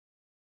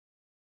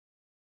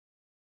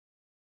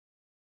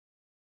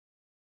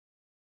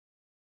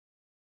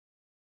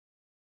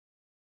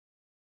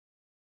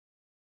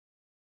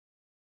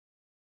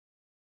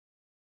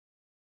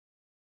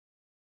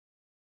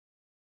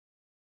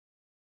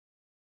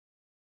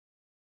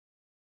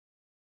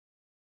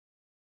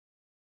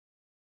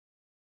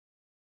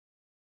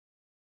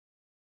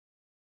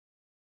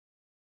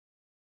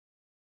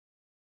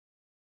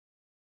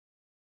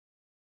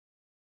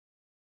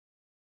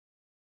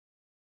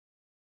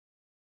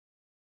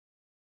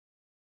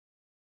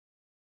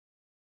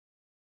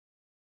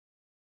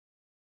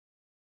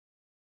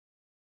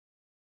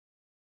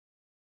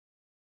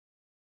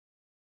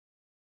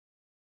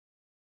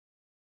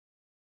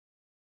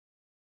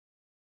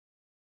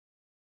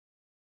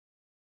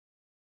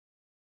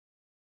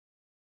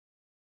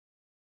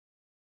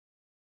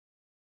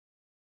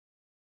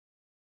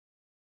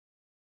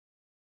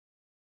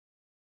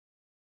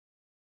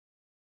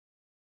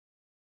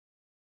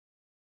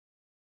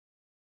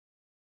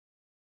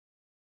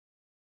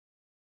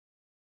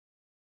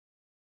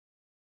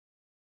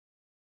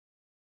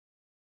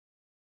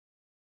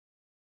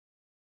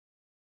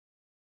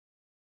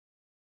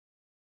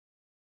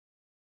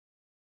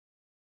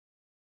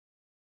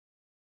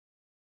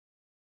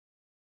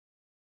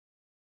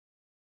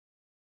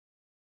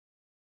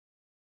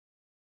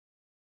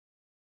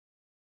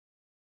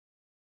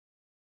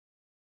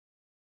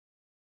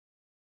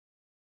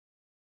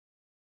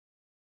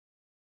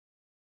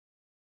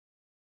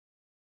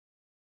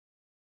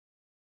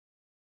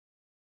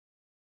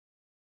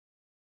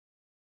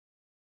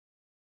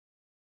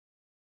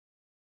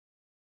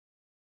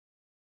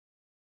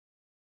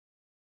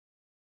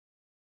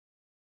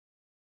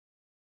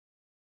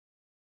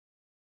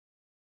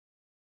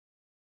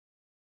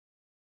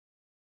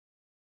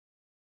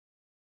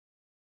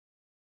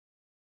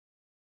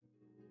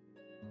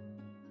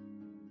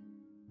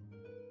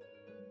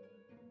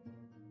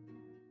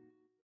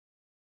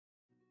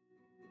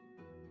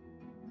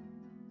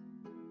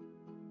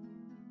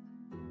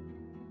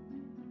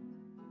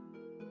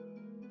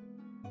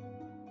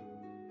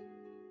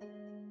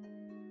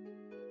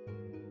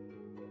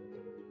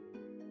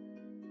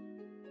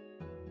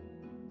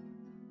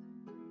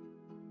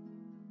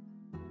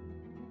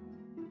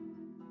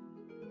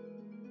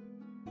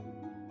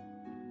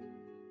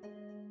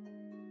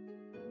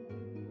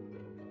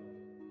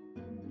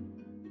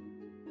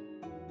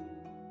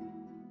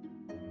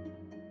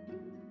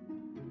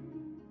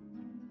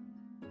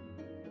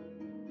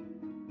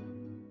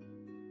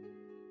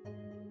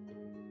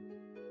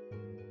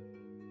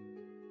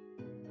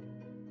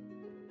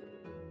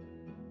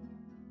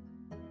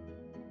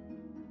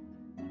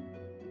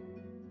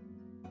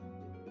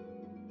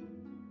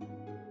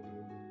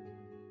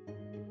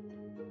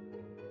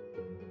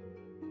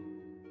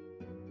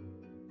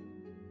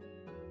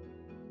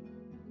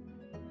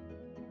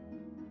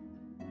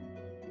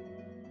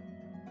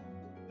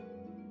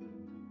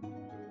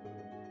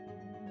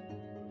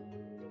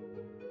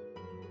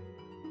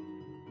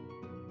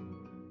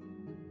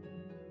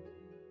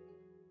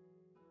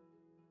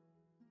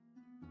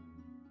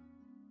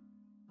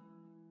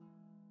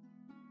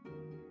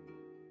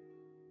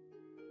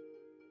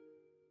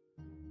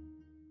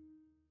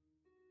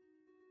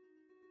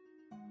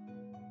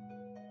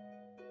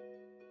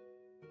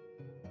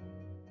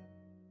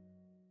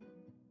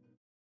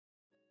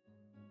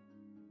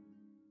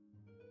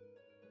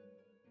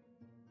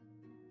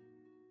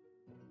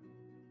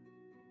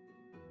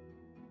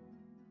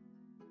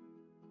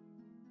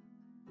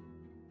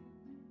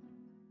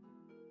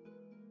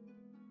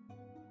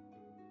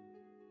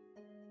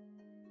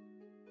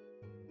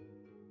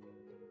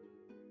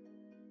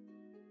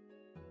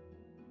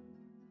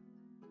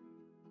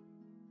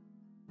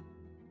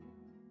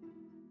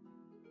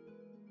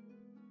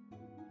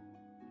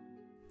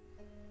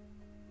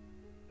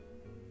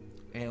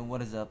Hey,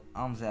 what is up?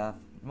 I'm Zaf.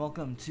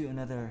 Welcome to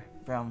another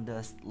Brown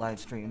Dust live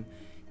stream.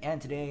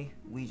 And today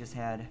we just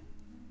had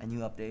a new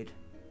update.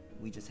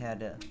 We just had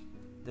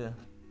the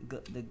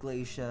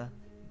Glacia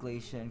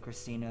and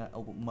Christina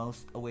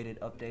most awaited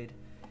update,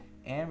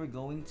 and we're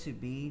going to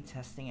be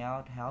testing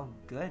out how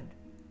good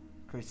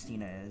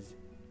Christina is.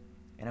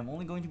 And I'm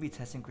only going to be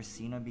testing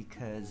Christina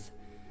because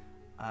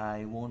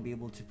I won't be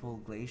able to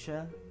pull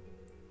Glacia.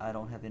 I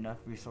don't have enough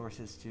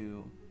resources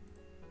to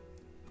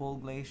pull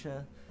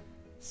Glacia.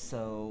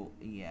 So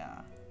yeah,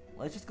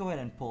 let's just go ahead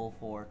and pull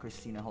for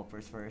Christina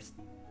helpers first.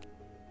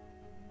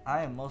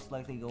 I am most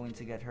likely going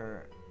to get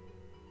her,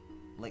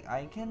 like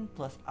I am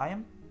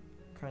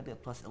currently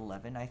at plus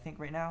 11 I think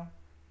right now.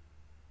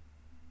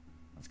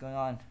 What's going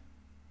on?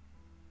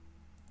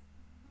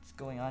 What's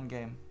going on,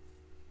 game?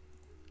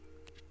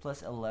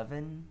 Plus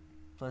 11,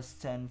 plus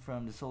 10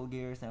 from the soul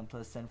gears, and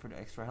plus 10 for the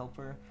extra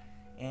helper.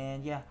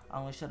 And yeah,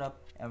 I'm gonna shut up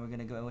and we're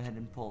gonna go ahead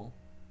and pull.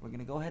 We're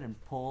gonna go ahead and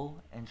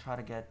pull and try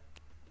to get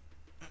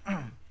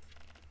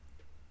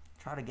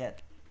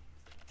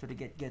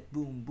get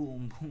boom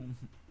boom boom.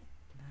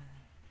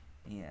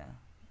 Yeah.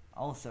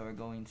 Also, we're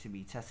going to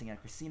be testing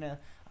out Christina.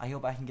 I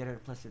hope I can get her to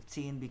plus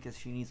 15 because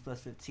she needs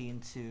plus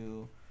 15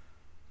 to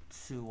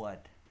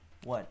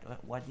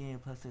what do you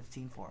need plus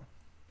 15 for?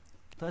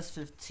 Plus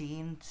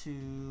 15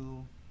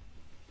 to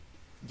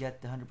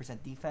get the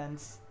 100%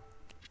 defense.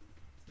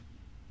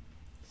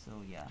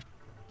 So yeah.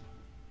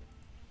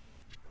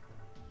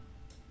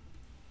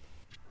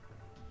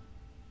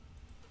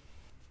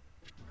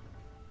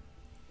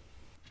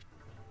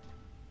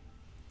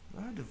 Do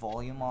I have the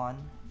volume on?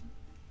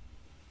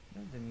 Do I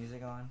have the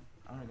music on?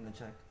 I'm not gonna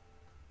check.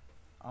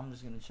 I'm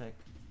just gonna check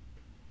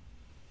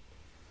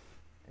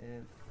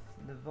if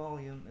the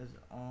volume is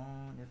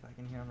on, if I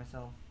can hear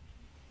myself.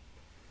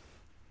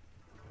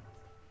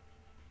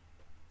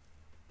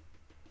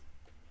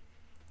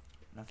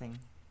 Nothing.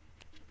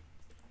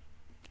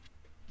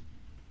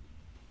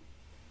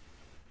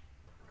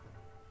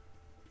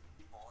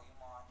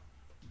 Volume on.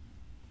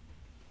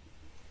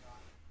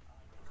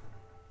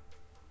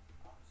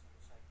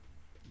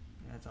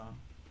 Yeah, it's on.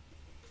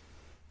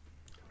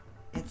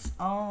 It's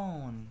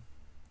on.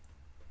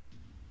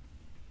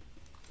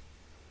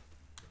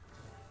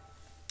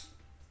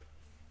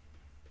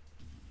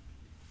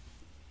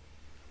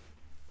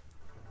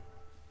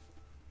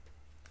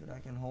 Good, I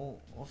can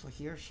also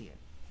hear shit.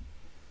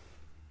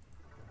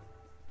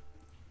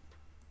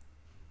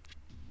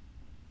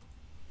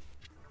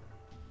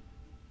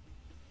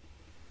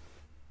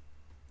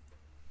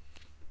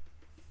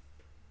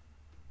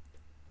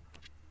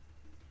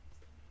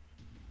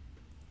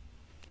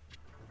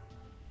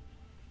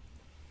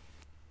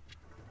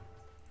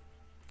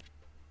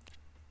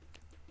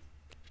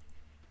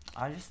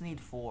 I just need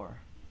 4.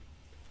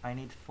 I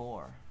need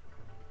 4.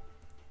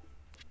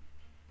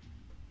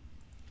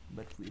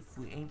 But if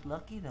we ain't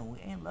lucky, then we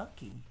ain't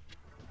lucky.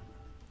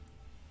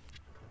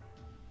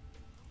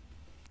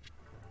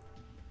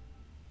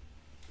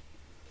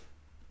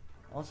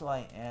 Also,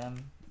 I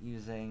am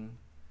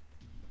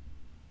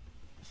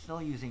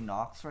still using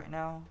Nox right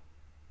now.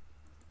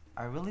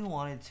 I really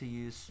wanted to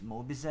use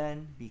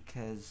Mobizen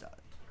because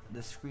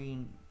the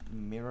screen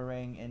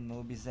mirroring in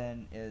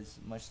Mobizen is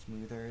much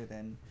smoother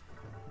than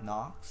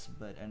Nox,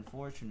 but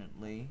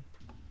unfortunately,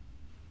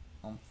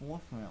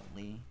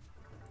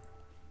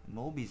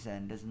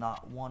 Mobizen does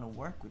not want to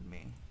work with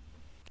me.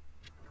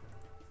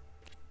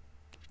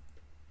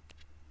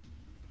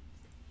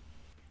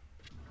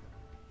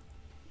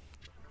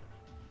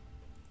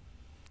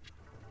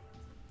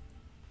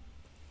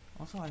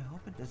 Also, I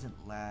hope it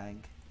doesn't lag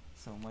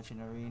so much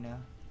in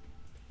Arena.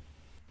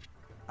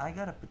 I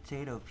got a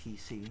potato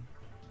PC.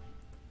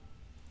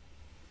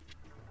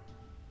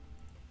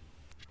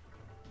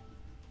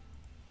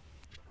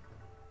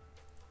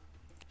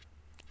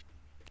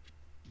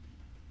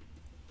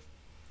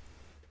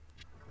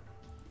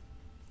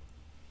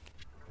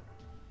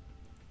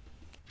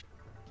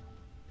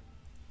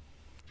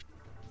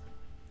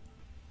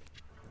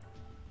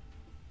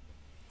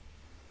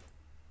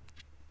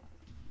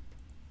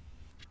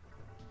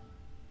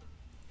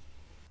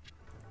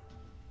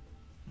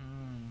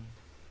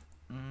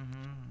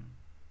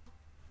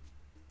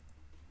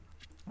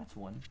 That's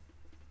one.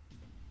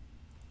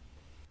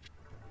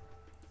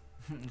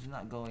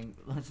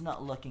 It's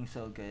not looking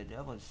so good.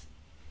 That was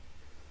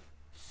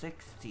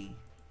 60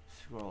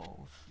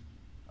 scrolls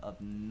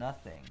of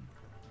nothing.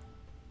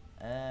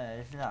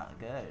 It's not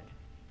good.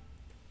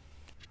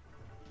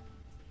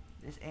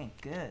 This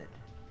ain't good.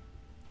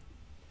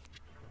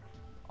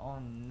 Oh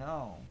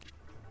no.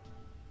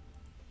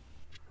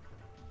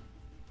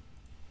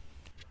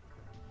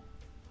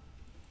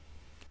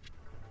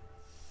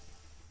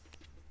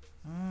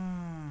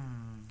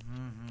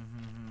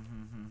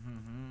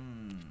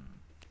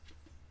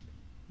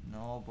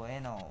 No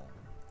bueno.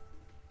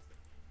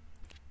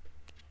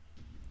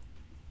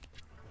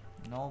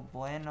 No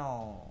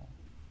bueno.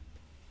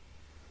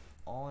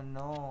 Oh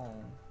no.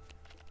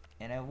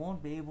 And I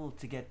won't be able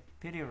to get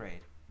pity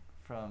rate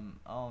from,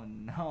 oh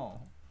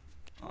no.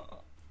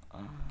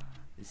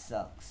 This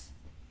sucks.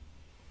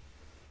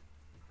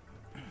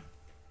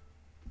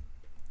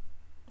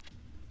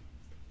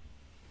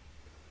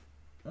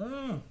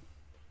 Mmm.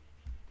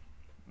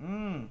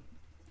 Mmm.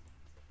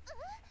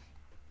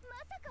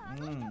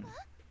 Mmm.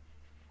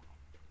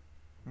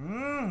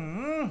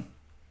 Mmm.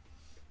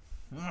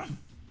 Mmm.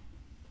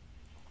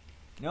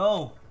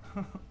 No.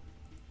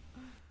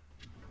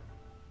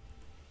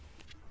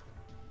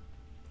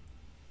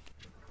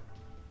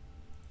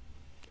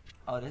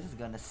 Oh, this is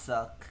gonna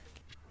suck.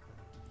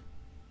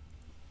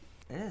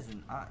 This is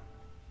not.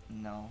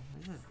 No.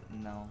 This is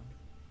no.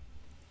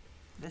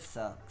 This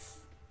sucks.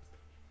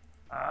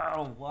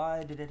 Oh,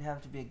 why did it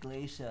have to be a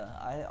glacier?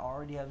 I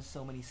already have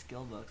so many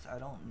skill books. I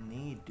don't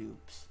need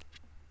dupes.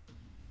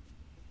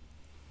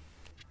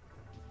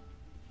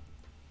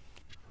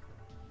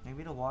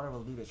 Maybe the water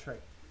will do the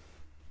trick.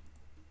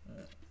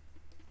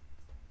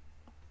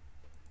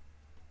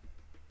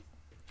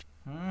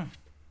 Hmm.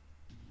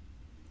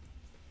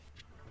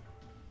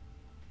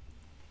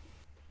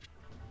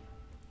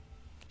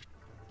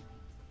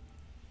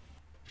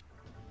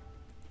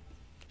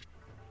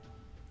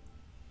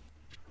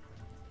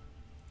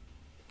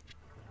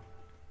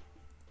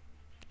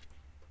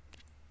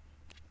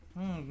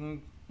 Hmm.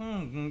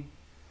 Hmm.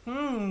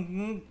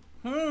 Hmm.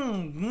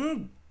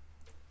 Hmm.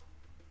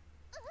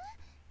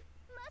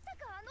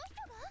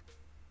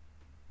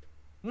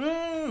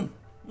 Hmm.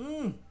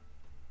 Hmm.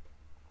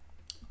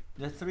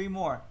 There's three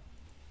more.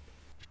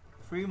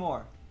 Three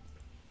more.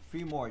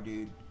 Three more,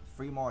 dude.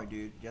 Three more,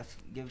 dude. Just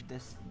give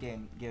this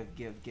game. Give.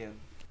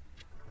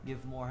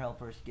 Give more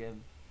helpers. Give.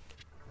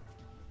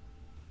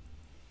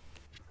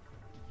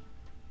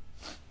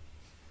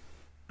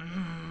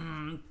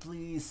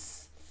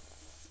 Please.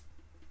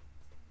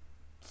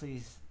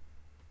 Please.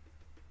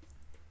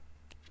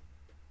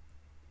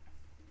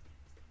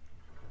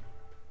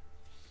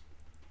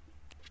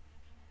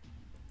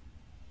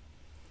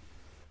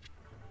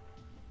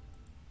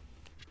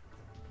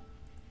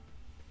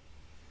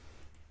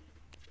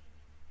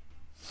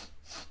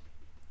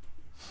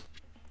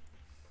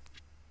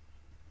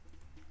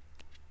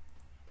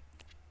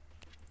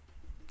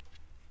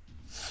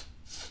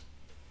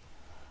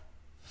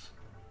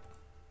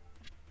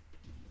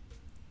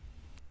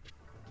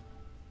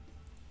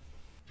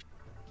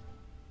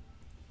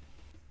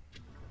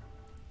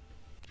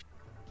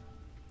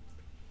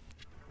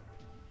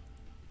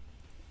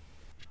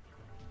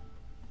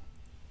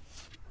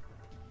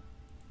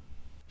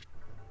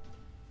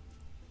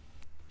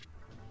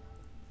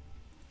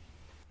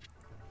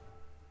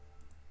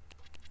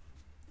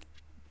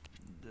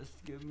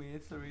 Just give me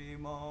three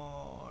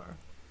more.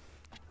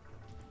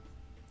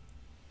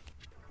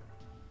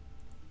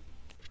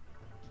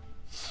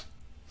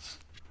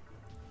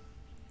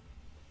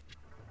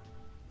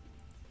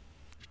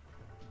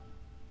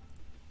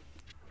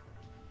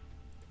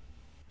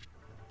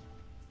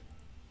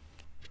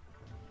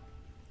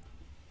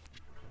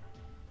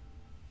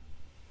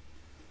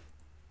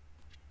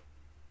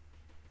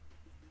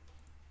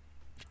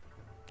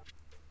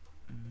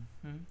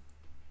 Mm-hmm.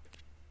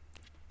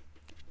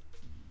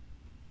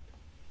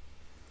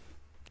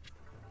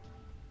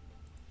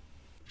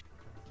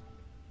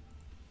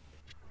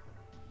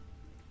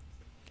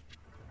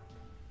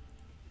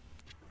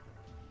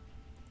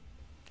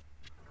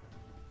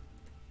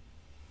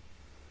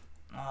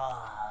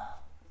 Ah.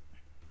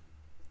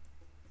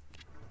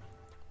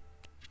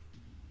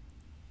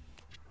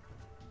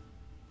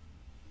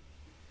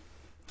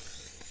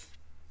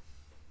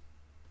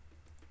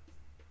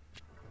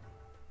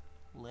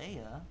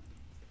 Leia?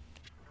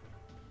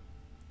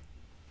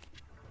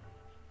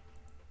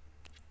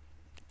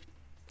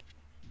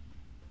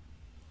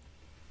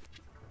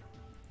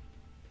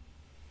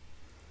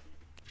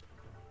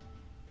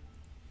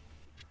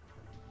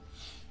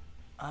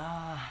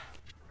 Ah.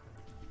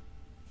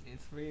 Need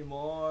three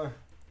more.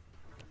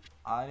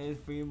 I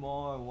need three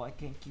more. Why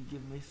can't you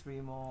give me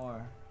three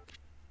more?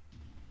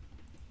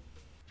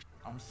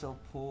 I'm so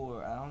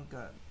poor. I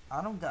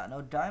don't got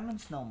no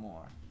diamonds no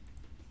more.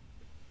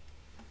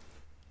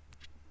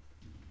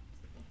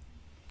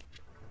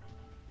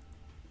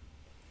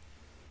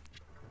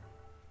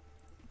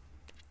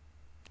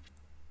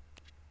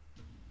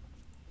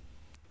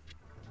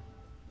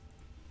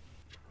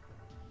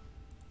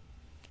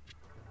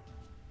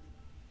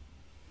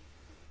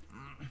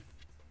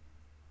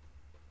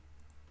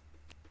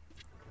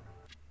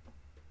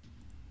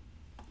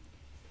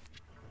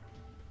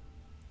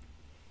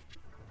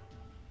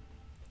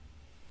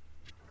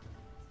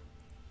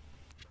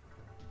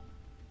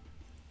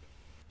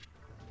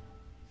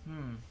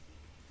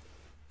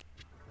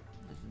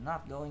 This is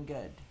not going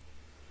good.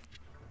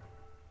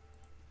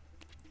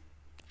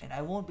 And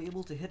I won't be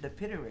able to hit the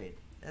pity rate.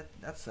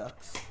 That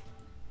sucks.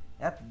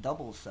 That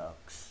double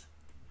sucks.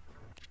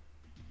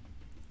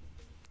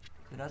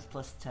 So that's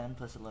plus 10,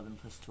 plus 11,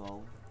 plus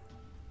 12.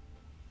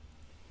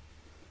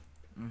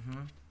 Mm-hmm.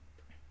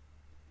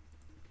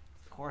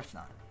 Of course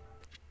not.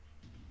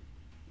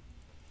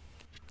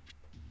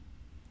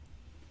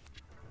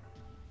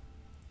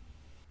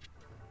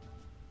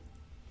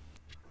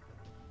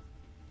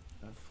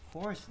 Of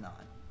course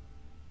not.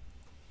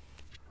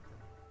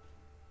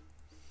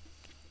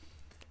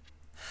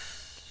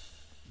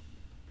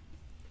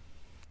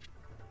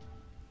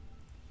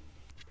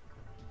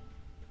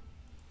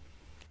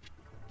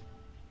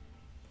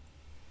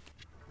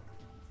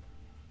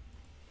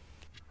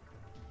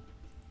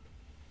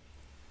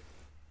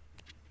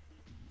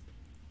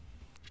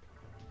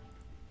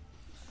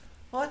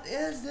 What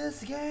is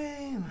this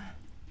game?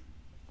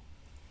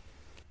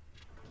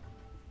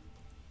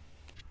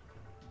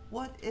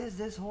 What is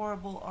this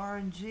horrible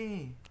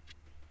RNG?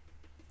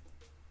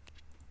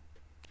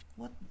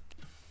 What?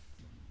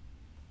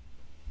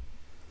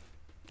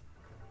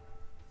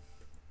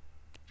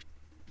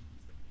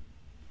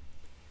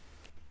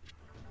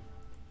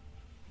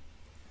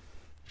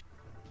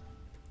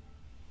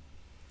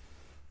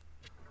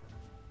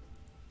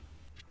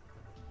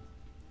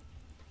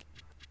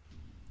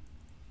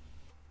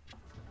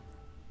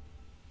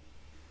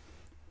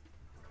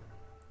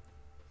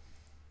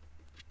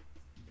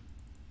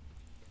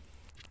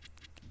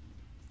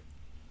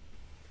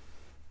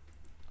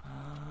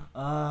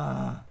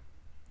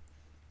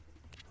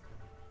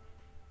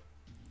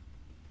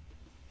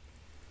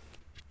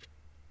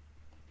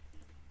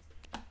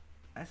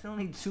 I still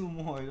need 2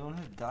 more. I don't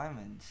have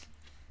diamonds.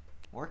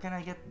 Where can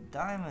I get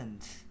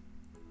diamonds?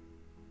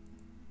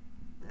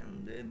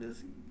 Damn, dude,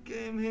 this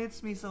game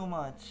hates me so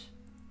much.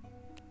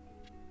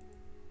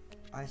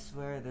 I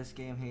swear this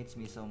game hates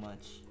me so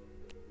much.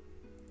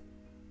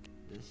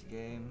 This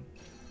game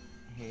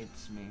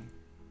hates me.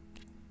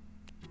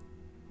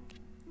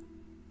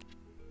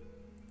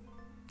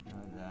 No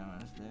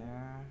diamonds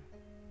there.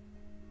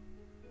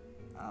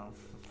 Oh,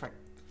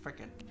 frick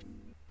it.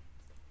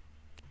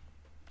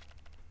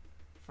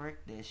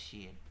 Frick this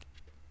shit.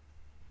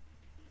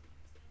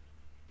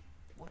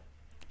 What?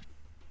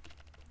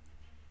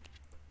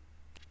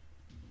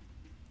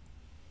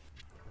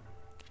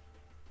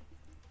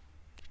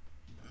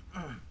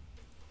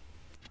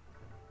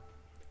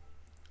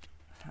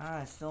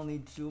 I still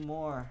need 2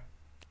 more.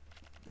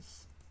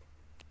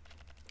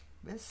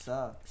 This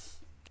sucks.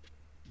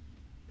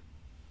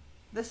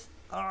 This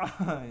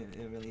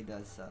it really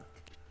does suck.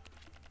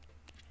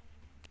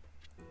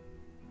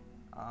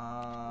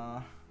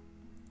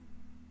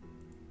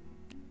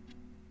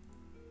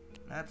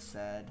 That's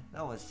sad.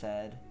 That was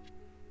sad.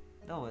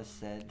 That was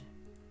sad.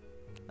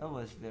 That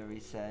was very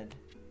sad.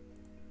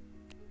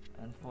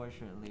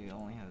 Unfortunately, we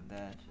only have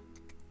that.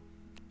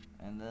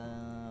 And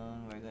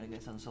then we're gonna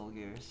get some soul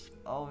gears.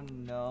 Oh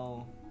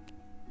no.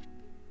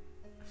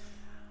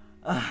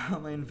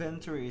 My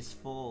inventory is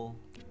full.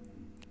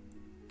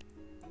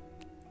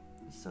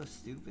 It's so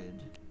stupid.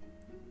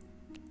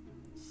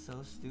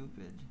 So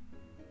stupid.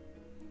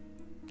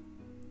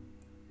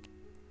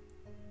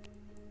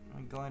 What am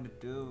I going to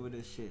do with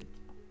this shit?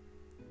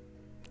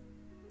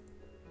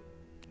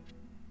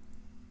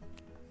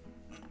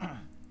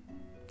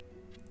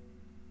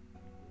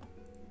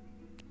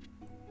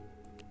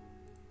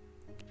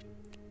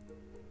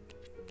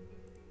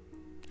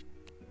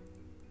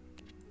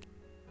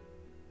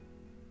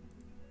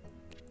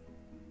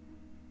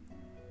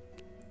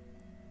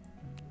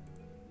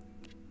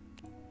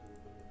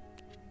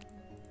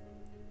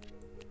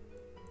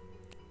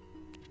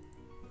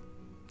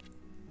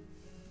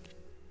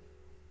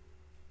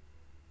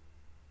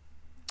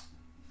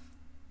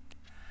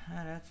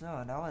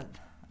 No, that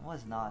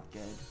was not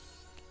good.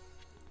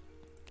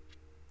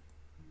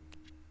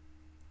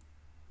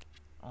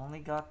 Only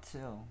got 2.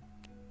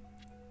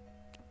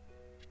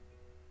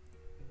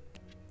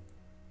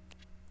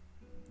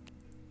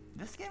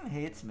 This game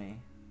hates me.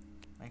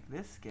 Like,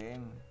 this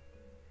game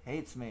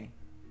hates me.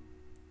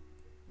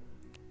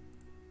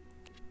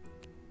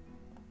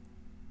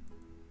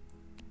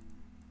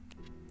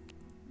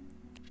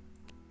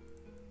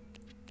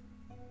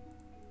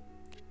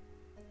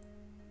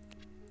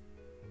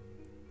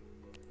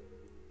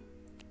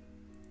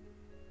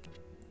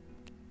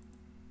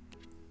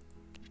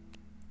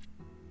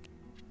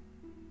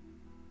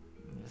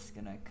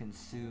 Gonna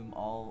consume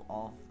all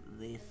of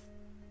these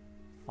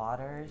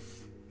fodders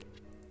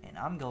and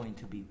I'm going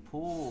to be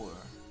poor.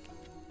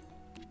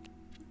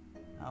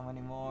 How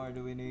many more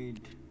do we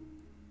need?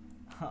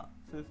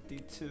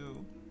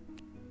 52.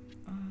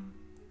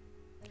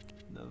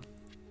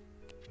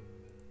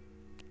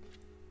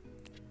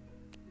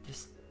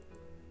 Just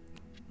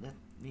let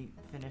me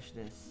finish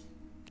this.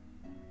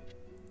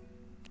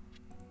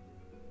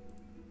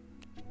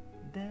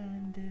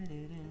 Dun, dun,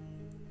 dun, dun.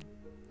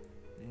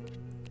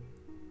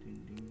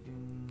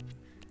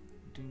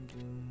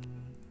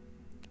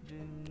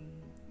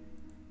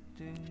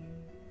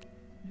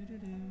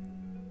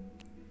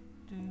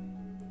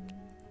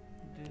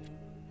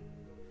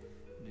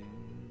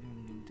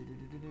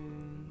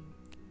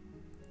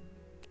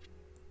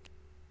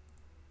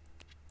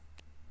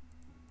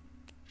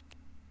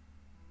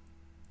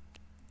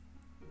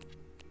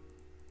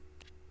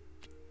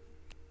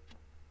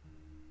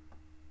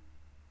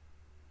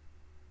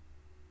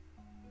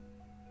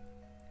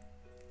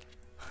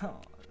 Oh,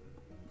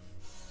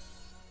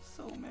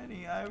 so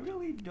many. I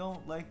really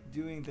don't like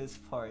doing this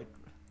part.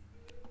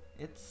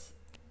 It's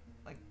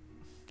like,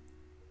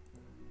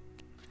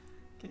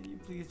 can you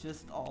please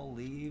just all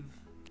leave?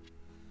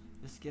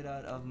 Just get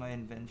out of my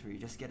inventory.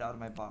 Just get out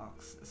of my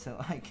box so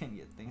I can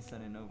get things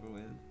done and over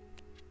with.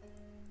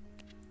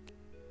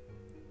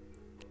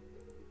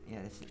 Yeah,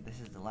 this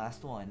is the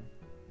last one.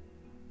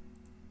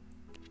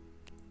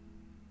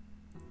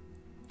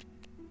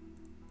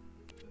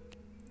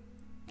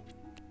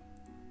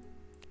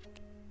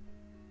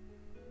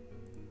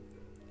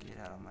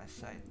 out of my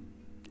sight.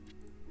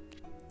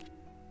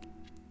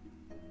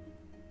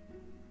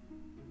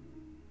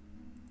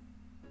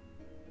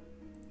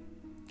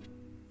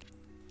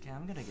 Okay,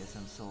 I'm gonna get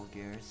some soul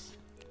gears.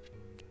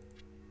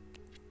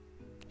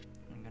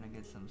 I'm gonna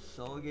get some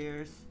soul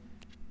gears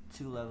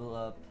to level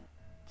up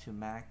to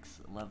max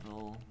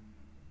level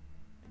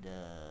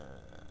the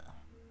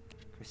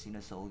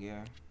Christina soul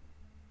gear.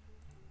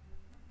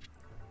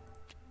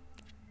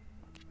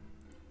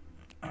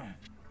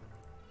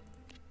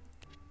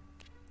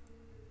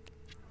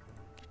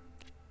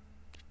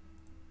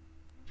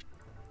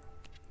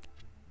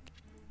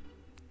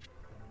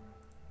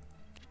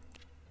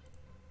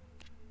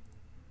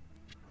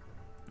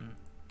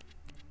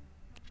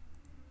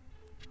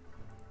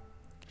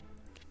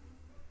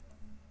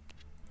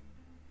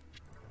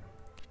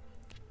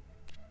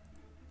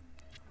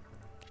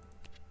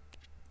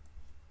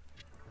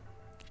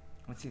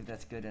 Let's see if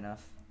that's good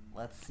enough.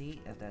 Let's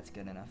see if that's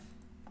good enough.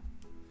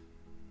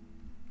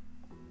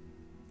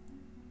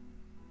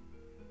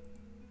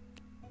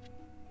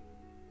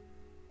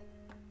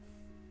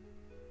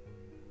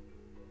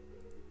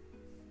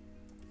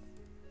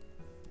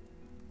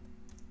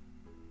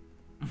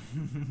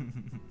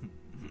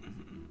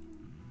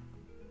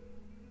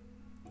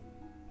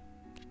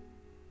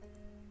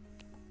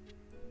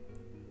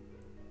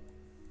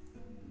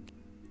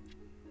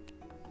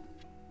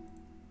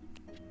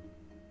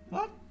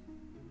 What?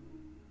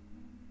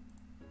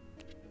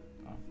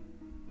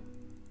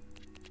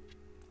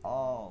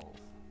 Oh.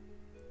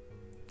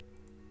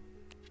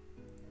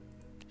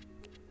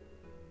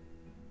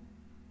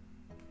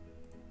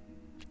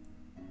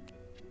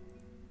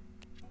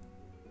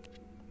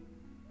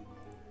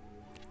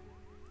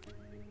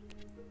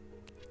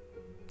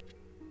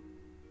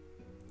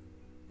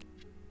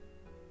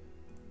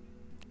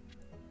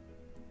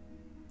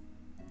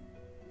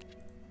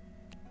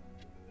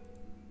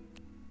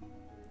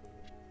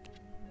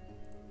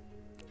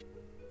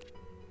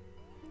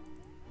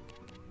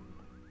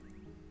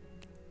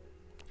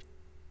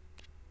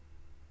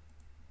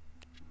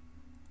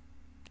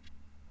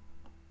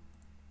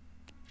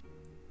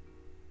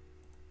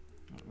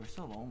 We're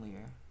so lonely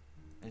here.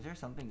 Is there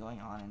something going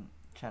on in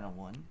channel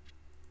 1?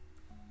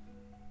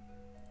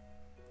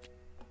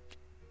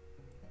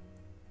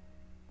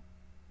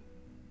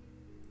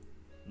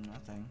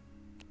 Nothing.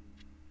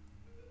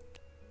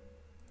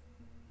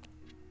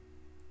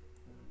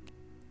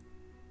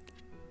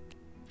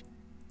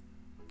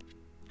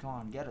 Come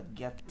on,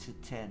 get to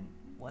 10.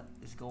 What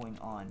is going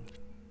on?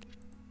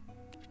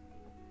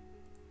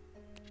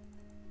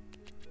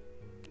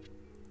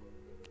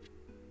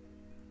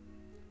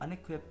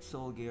 Unequipped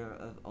soul gear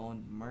of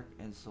owned Merc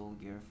and soul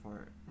gear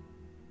for.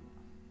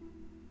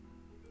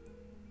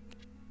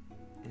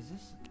 Is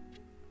this?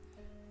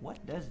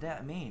 What does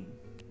that mean?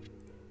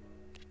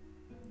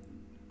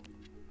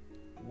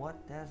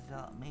 What does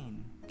that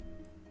mean?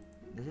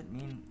 Does it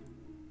mean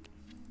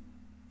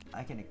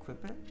I can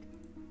equip it?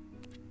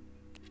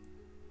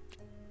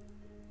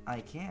 I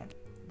can't,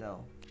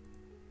 though.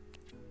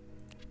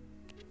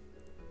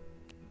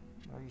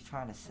 What are you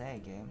trying to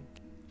say, game?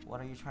 What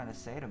are you trying to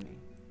say to me?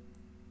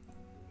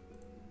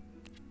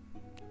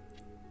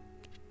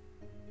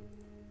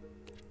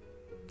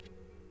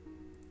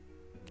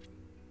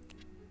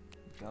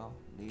 Go,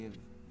 leave.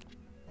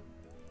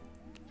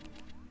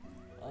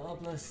 Oh,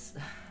 plus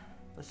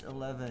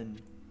 11.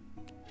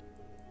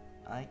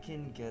 I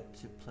can get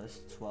to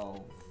plus 12.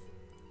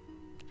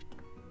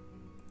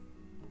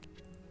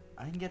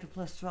 I can get to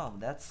plus 12.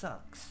 That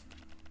sucks.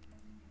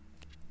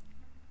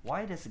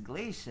 Why does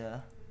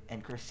Glacia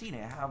and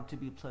Christina have to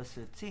be plus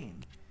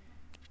 15?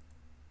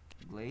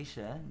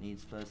 Glacia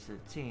needs plus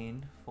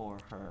 15 for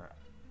her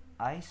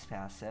ice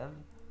passive.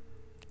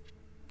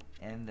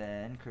 And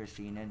then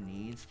Christina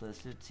needs plus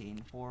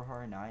 15 for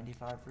her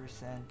 95%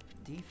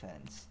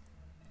 defense.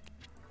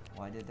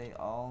 Why did they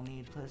all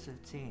need plus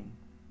 15?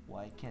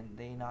 Why can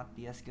they not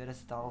be as good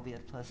as Dalby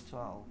at plus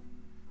 12?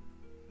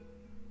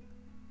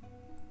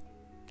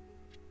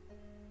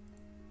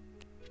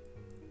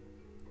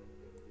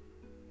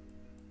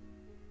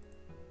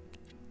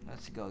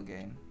 Let's go,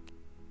 game.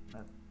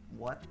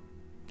 What?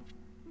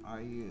 Are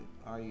you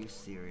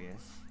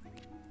serious?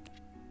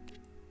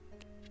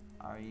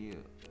 Are you?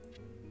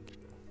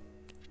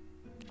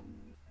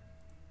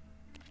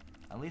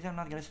 At least I'm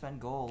not gonna spend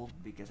gold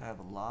because I have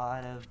a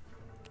lot of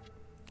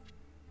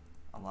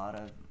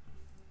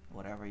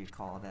whatever you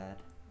call that.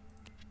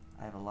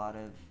 I have a lot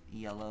of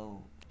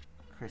yellow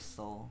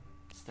crystal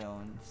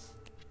stones.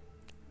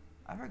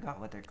 I forgot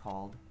what they're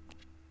called.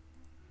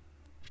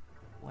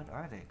 What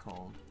are they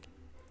called?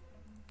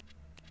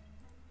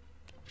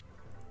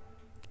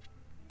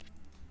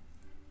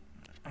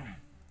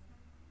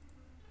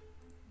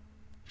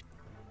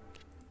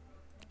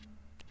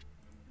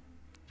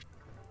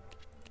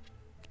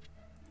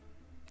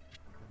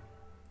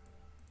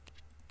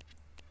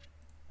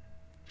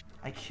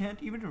 I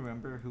can't even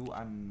remember who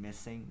I'm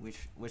missing,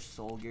 which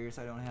soul gears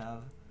I don't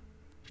have.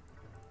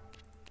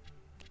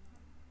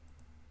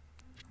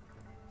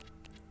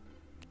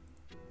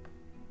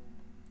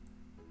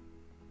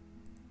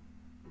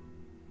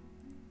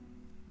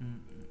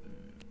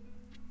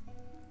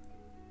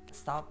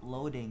 Stop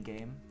loading,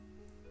 game.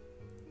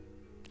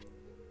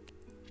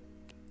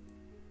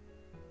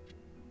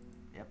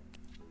 Yep,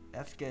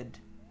 that's good.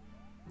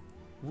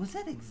 Was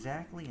that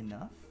exactly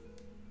enough?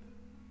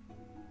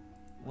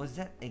 Was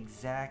that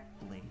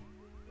exactly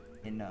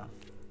enough?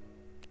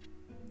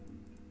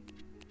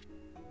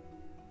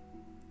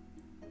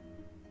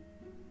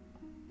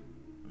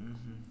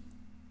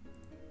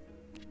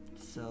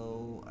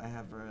 So I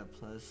have her at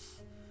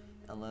plus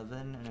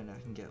 11, and then I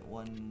can get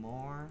one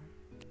more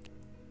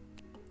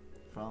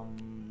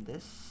from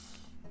this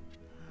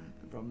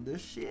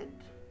shit.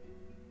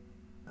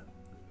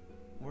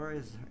 Where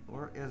is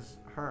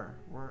her?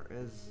 Where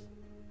is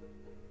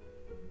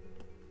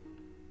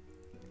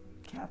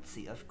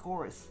Catsy? Of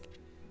course,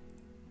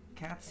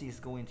 Catsy is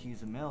going to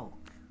use a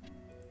milk.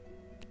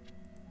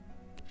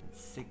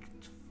 It's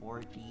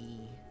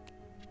 640.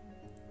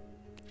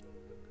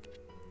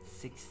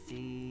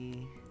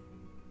 60,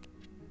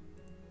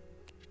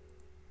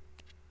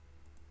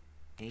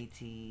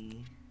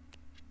 80,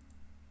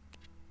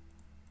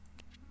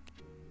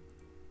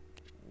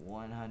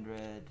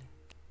 100,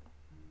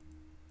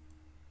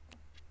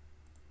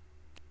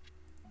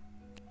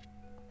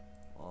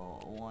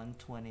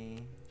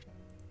 120,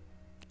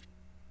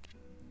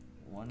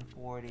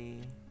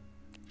 140,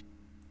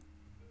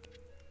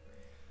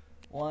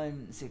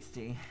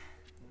 160,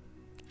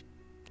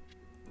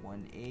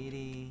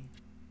 180,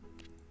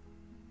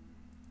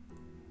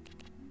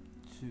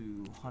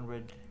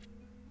 200,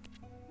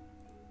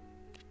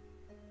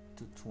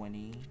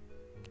 220.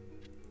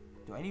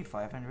 Do I need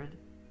 500?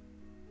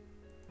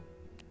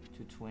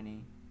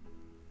 220.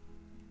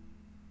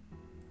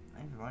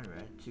 I need 500,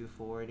 right?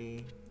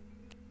 240.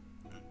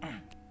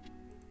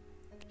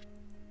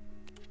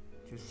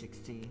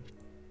 260.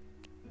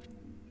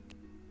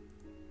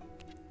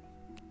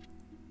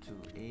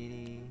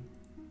 280.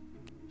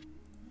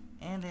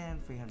 And then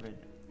 300.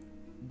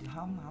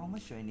 How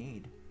much do I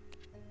need?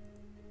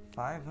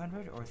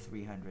 500 or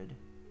 300?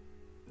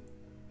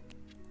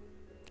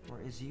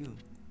 Where is you?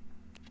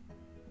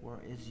 Where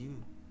is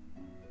you?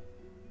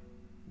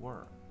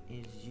 Where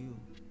is you?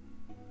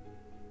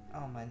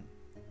 Oh, my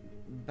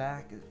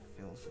back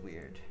feels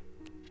weird.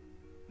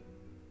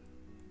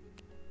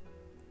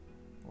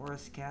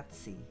 Where's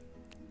Catsy?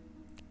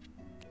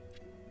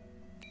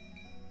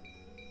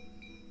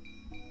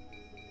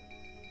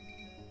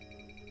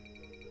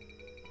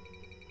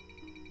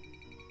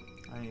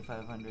 I need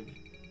 500.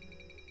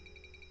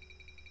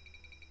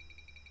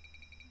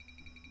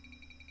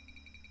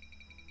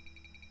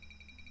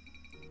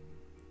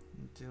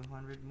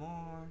 200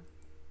 more.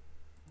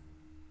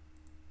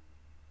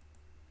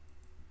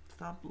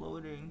 Stop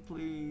loading,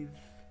 please.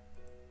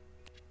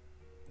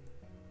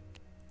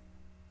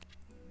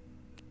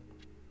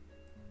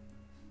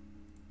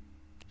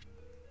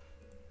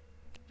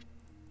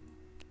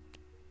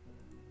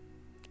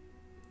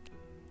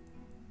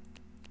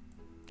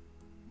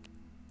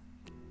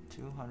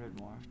 $200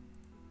 more.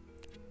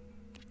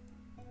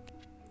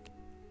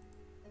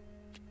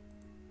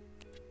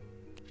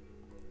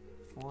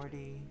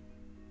 $40.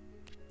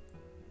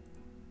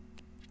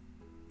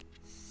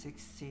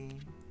 60.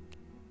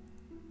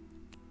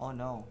 Oh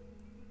no.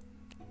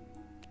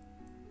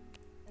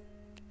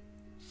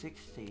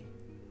 60.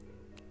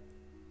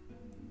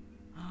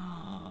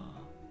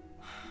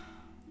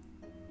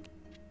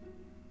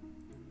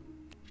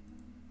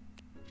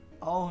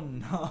 Oh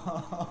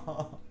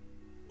no.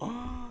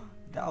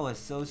 That was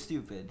so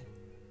stupid.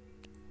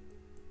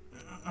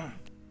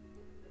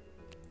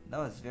 That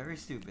was very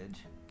stupid.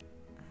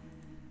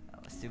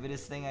 That was the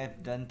stupidest thing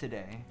I've done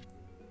today.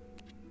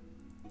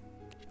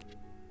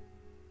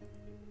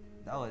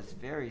 That was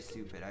very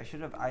stupid.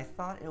 I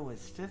thought it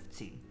was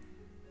 50.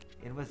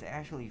 It was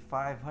actually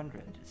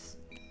 500.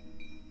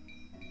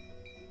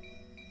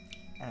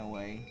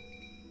 Anyway.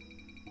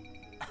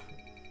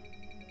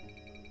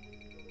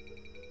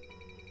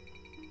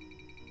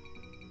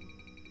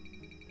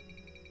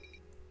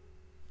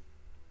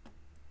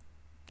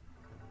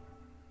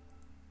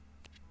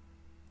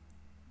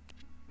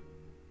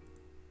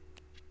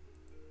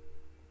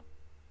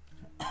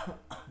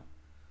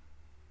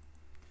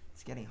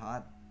 It's getting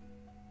hot.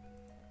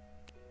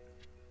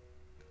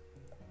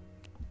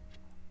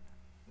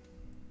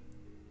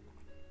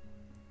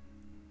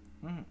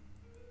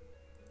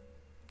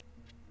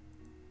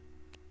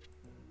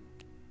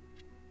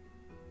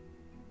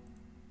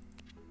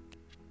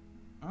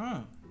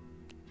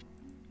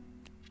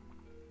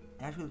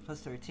 Actually, plus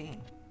 13.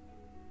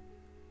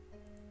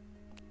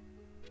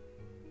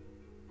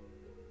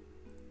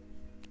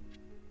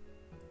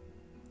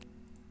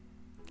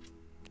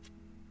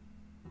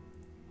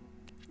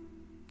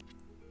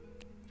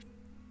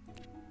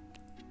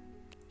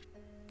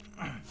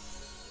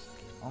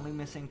 Only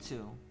missing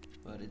 2,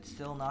 but it's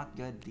still not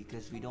good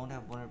because we don't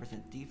have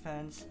 100%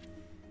 defense,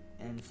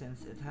 and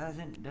since it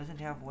doesn't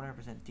have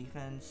 100%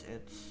 defense,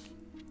 it's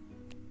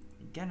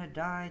gonna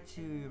die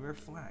to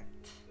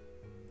reflect.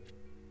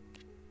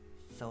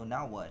 So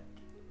now what?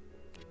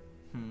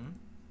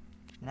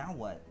 Now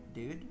what,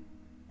 dude?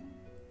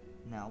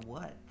 Now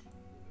what?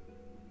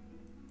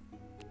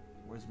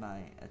 was my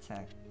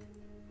attack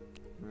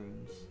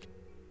runes.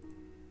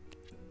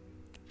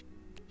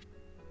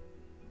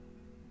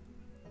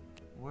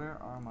 Where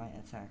are my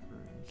attack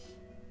runes?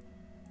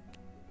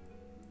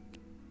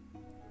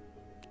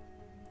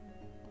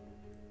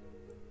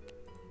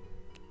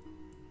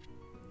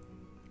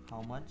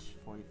 How much?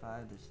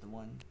 45, that's the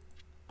one.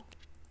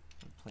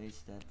 Replace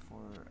that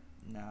for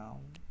now.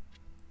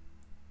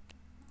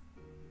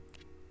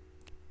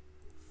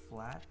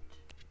 Flat.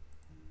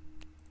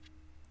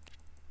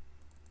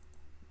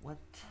 What?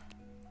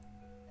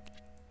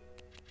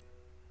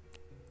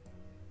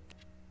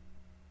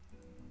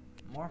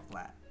 More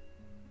flat.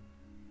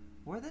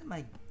 Where did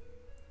my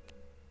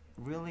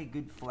really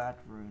good flat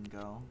rune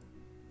go?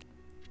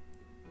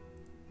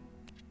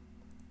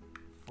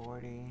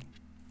 40,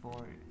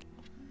 40.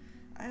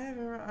 I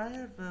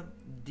have a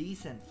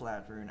decent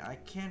flat rune. I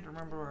can't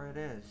remember where it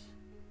is.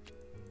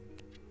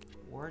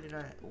 Where did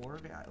I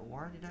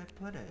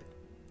put it?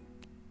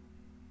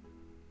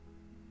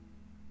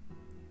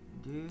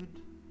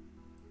 Dude,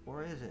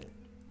 where is it?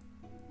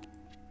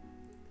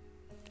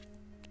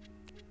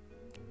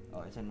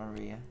 Oh, it's in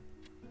Maria.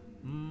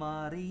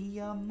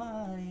 Maria,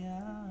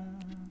 Maria.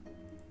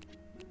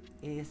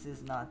 This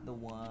is not the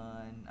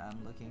one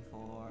I'm looking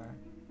for.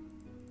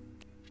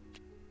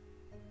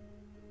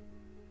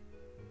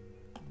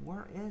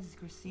 Where is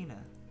Christina?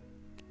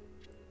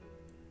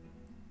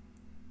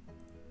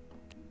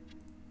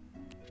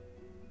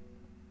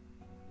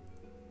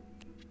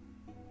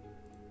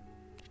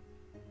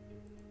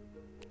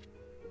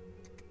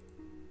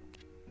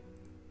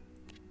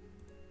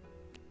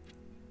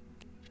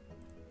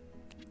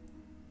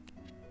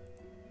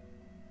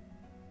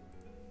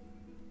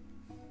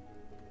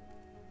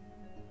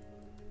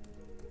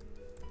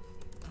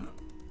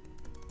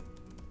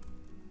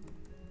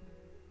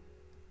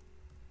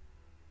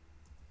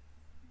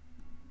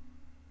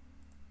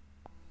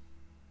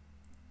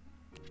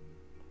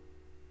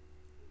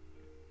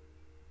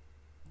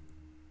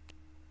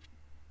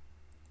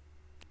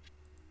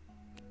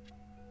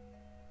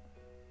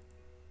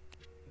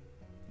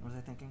 What was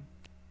I thinking?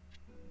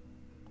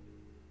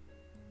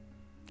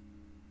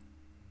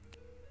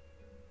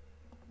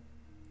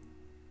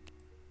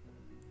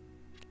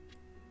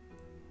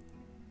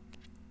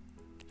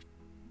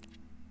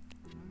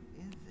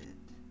 Where is it?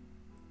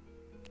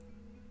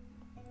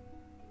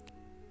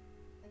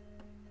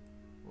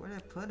 Where'd I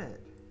put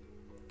it?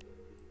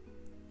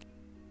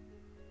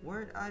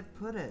 Where'd I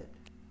put it?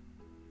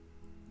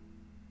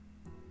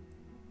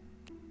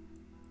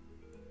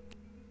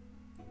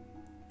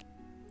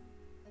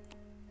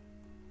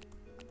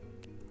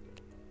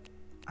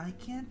 I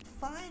can't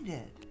find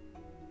it.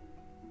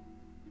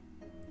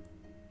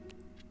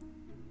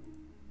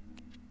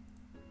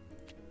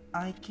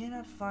 I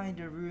cannot find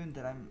a rune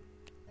that I'm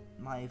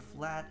my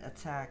flat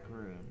attack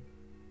rune.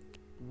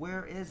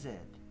 Where is it?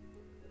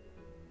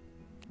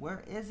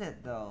 Where is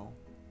it though?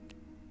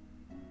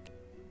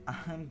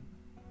 I'm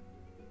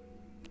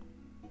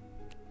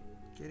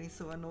getting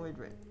so annoyed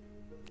right.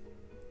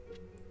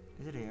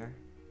 Is it here?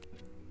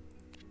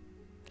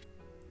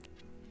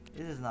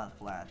 It is not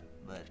flat,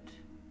 but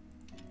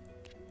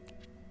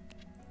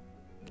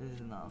this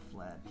is not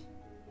flat.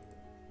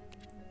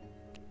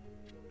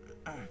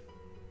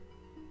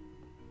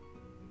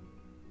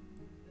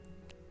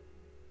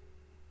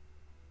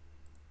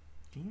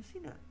 Can you see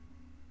that?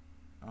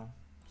 Oh,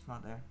 it's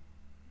not there.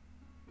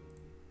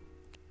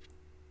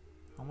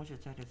 How much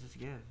attack does this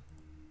give?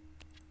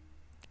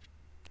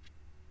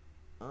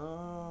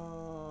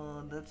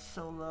 Oh, that's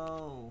so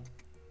low.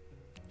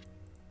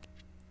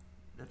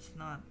 That's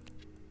not.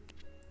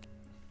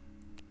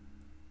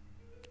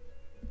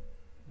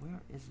 Where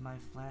is my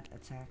flat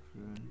attack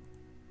rune?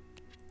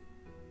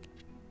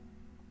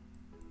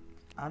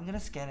 I'm gonna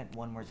scan it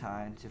one more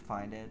time to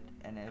find it,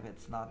 and if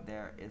it's not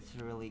there, it's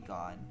really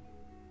gone.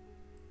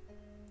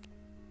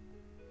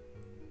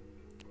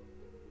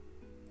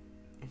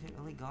 Is it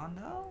really gone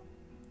though?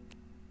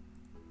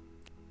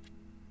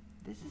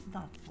 This is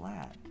not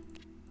flat.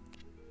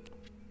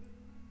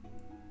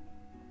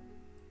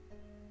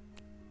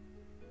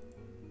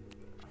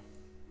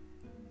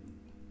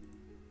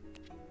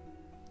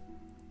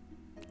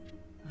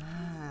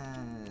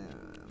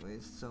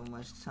 So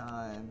much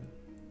time.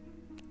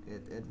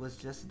 It was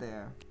just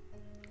there.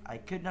 I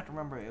could not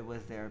remember it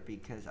was there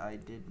because I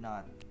did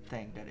not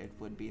think that it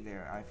would be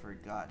there. I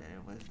forgot that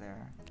it was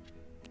there.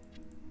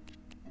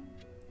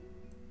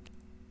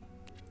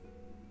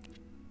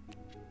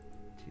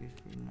 Two,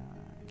 three, 9,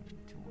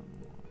 2, 1,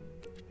 1.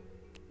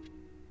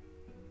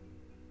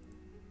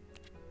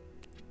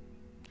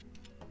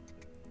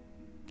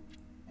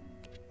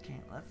 Okay,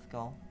 let's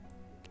go.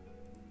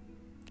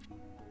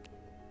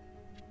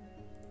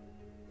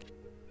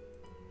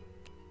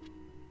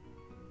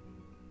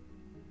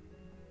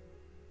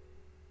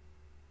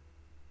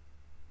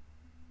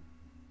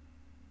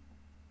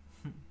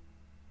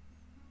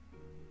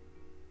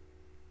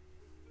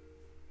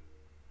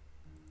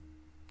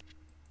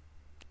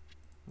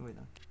 Wait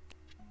on.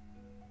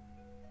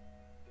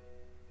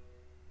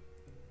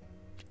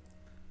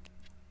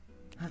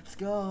 Let's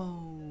go.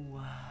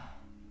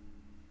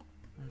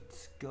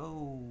 Let's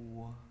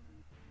go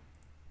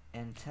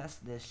and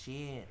test this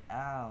shit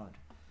out.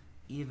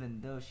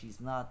 Even though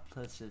she's not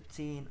plus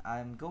 15,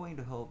 I'm going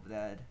to hope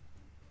that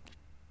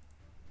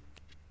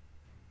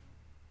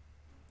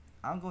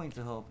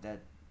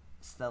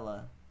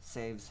Stella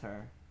saves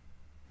her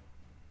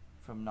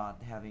from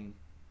not having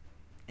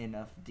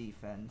enough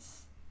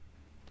defense.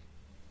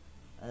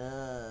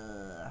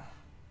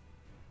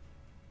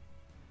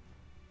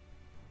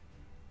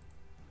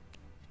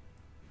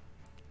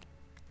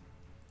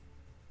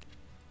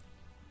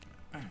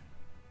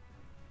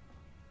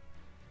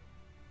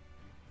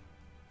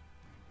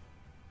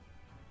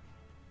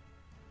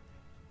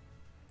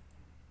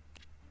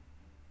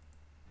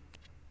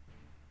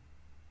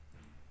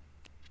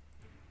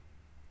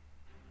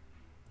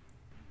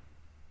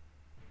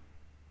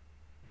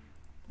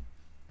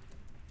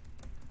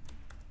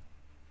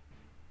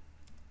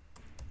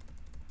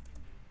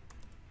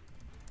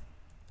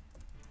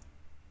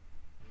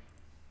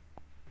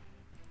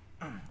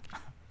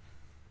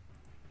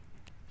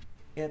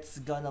 It's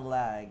gonna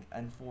lag.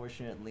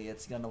 Unfortunately,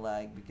 it's gonna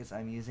lag because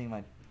I'm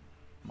using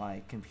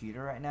my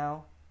computer right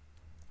now.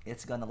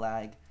 It's gonna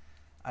lag.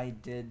 I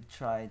did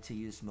try to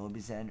use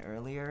Mobizen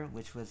earlier,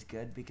 which was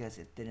good because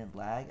it didn't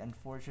lag.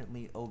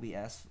 Unfortunately,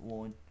 OBS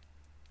won't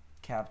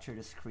capture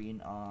the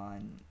screen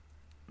on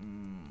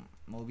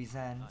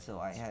Mobizen, so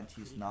I had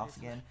to use Nox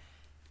again.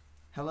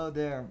 Hello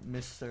there,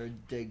 Mr.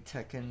 Dig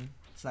Tekken.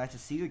 It's nice to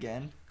see you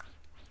again.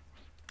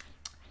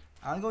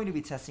 I'm going to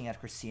be testing out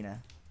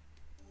CHRISTINA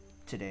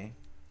tonight.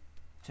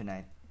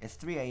 It's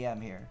 3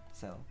 AM here,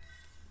 so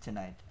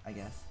tonight, I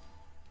guess.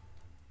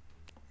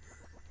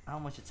 How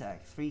much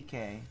attack?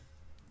 3k.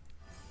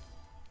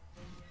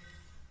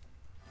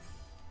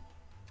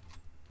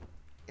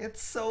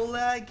 It's so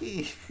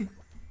laggy.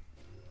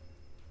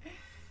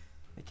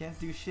 I can't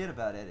do shit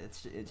about it.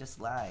 It just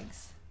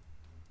lags.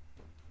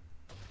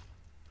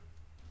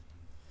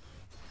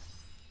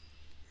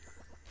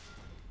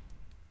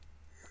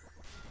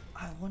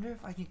 I wonder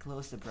if I can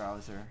close the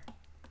browser.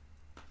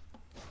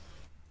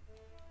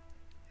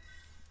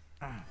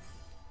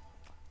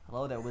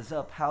 Hello there, what's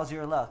up? How's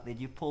your luck?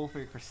 Did you pull for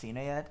your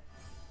CHRISTINA yet?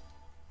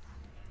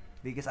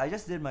 Because I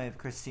just did my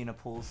CHRISTINA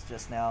pulls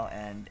just now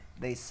and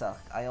they suck.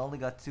 I only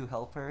got 2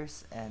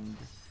 helpers and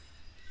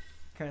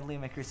currently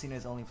my CHRISTINA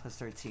is only plus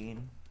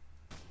 13.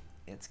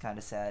 It's kind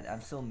of sad.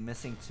 I'm still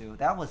missing 2.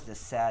 That was the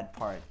sad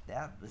part.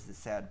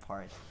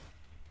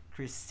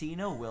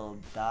 CHRISTINA will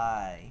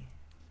die.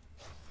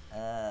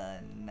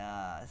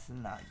 Nah, this is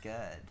not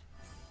good.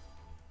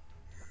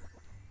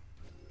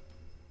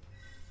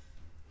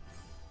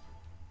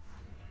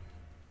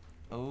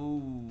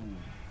 Oh,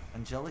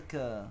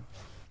 Angelica.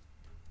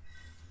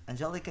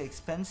 Angelica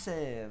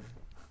expensive.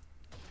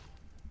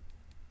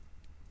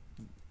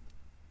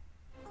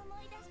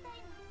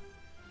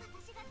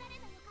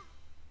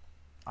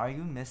 Are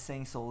you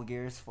missing Soul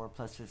Gears for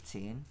plus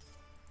 15?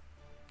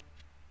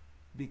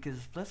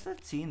 Because plus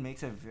 15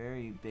 makes a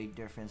very big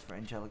difference for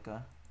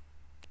Angelica.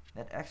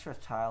 That extra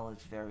tile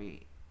is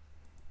very,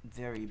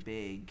 very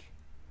big.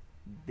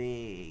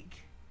 Big.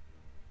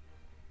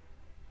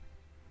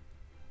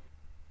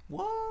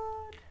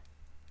 What?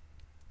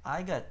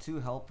 I got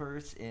 2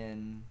 helpers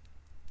in,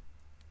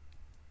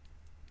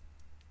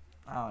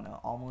 I don't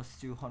know,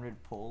 almost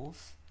 200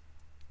 pulls.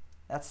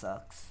 That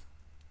sucks.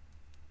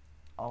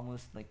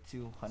 Almost like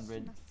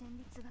 200,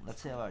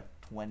 let's say about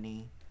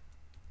 20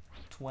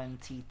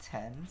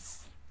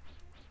 tens.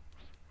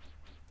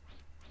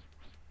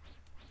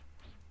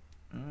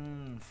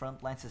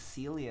 Frontline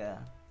Cecilia.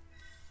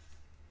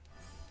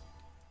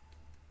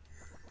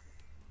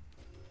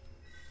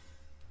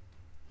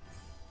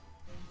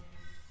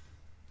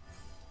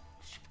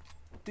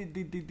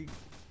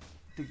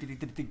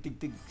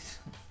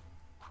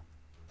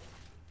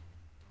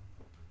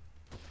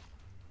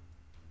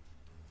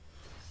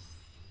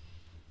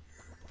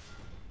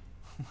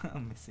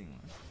 I'm missing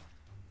one.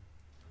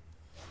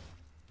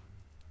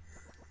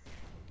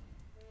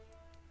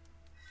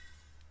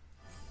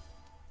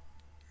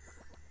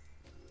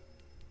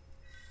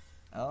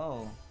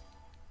 Oh.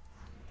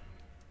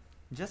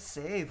 Just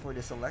save for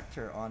the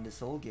selector on the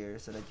Soul Gear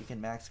so that you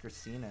can max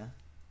CHRISTINA.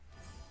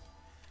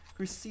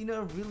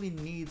 CHRISTINA really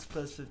needs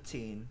plus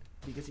 15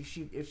 because if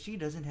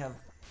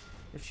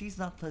she's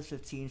not plus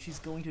 15, she's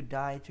going to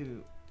die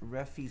to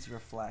Refi's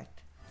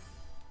Reflect,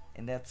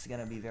 and that's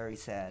gonna be very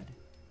sad.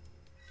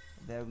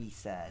 Very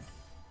sad.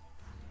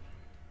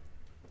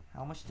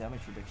 How much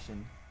damage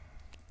reduction?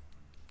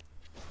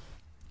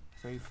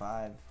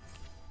 35.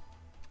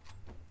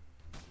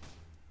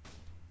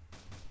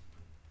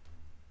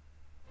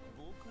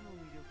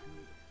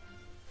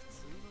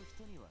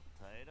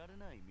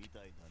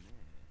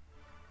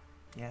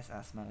 Yes,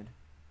 Asmode.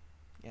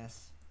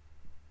 Yes.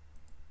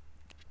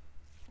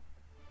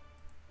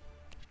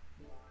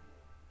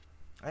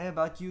 Hey,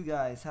 about you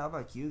guys? How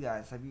about you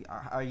guys?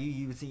 Are you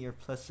using your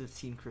plus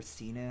 15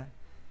 CHRISTINA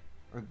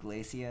or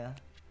Glacia?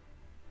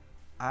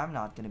 I'm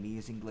not gonna be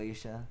using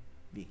Glacia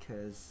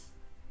because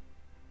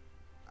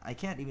I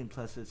can't even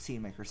plus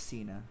 15 my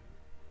CHRISTINA.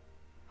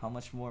 How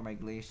much more my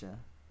Glacia?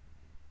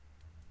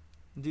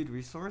 Dude,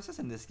 resources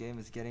in this game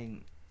is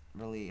getting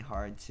really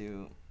hard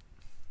to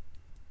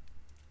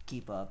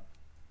keep up.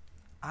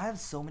 I have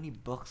so many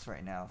books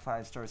right now,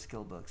 5-star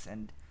skill books,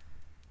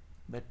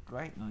 but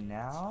right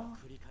now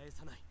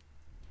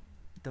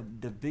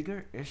the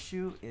bigger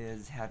issue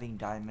is having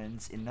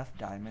diamonds, enough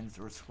diamonds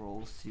or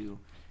scrolls to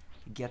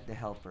get the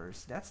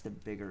helpers. That's the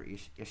bigger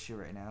issue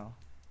right now.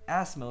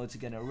 Asmode's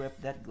gonna rip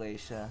that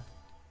Glacia.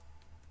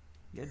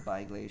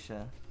 Goodbye,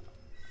 Glacia.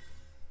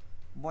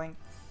 Boink.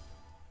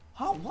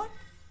 Huh? What?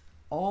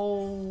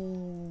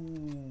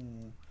 Oh,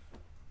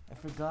 I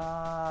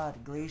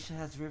forgot. Glacia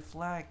has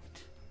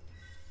reflect.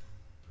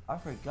 I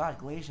forgot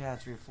Glacia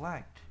has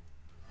reflect.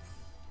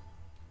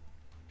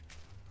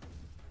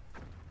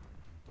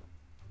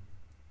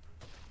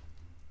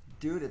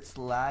 Dude, it's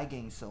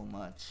lagging so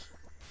much.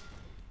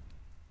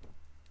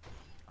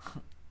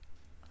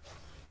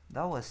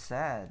 That was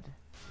sad.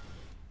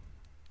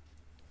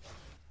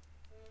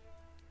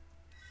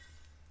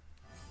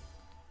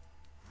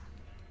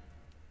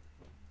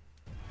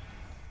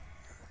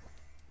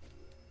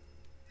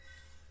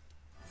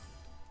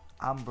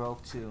 I'm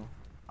broke too.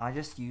 I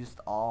just used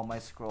all my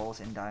scrolls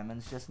and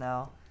diamonds just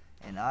now,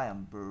 and I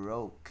am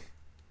broke.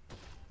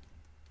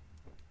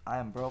 I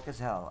am broke as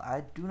hell.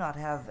 I do not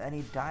have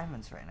any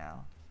diamonds right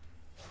now.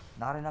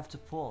 Not enough to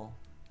pull.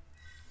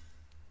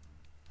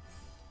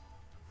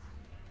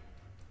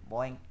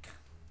 Boink.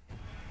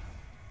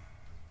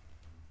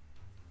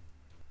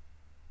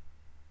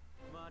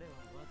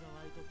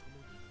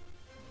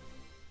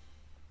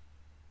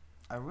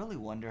 I really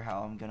wonder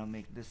how I'm gonna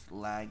make this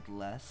lag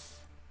less.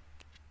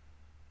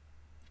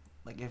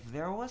 Like, if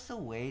there was a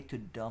way to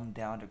dumb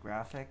down the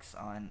graphics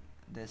on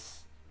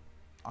this,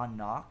 on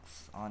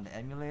Nox, on the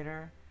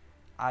emulator,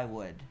 I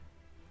would.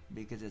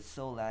 Because it's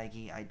so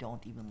laggy, I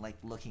don't even like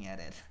looking at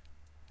it.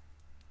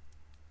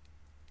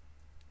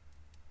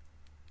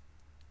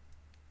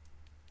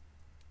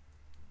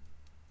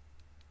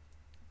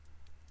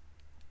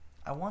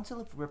 I want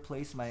to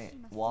replace my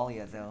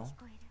Walia though.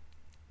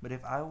 But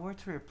if I were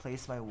to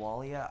replace my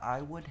Walia,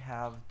 I would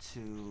have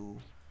to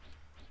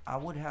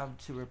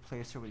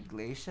replace her with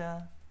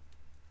Glacia.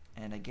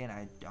 And again,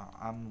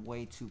 I'm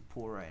way too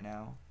poor right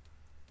now.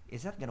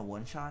 Is that gonna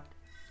one shot?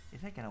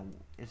 Is that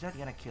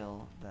gonna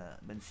kill the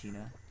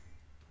Benzina?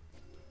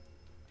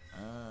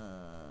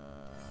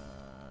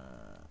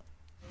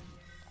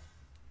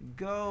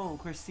 Go,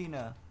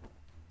 Christina.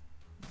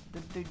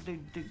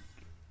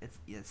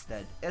 It's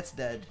dead. It's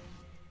dead.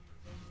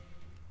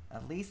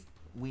 At least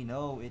we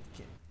know it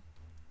can.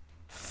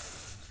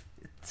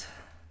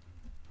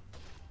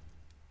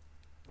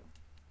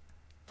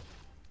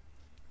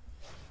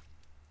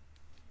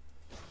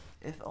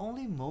 If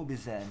only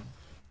Mobizen,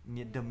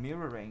 the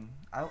mirroring.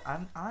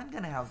 I'm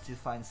gonna have to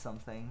find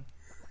something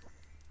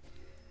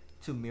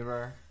to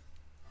mirror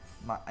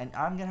and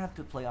I'm gonna have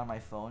to play on my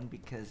phone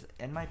because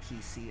in my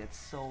PC it's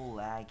so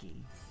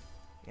laggy.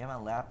 In my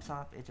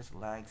laptop it just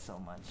lags so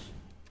much.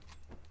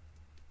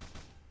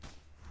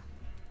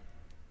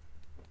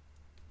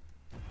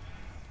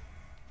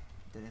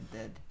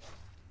 Dead.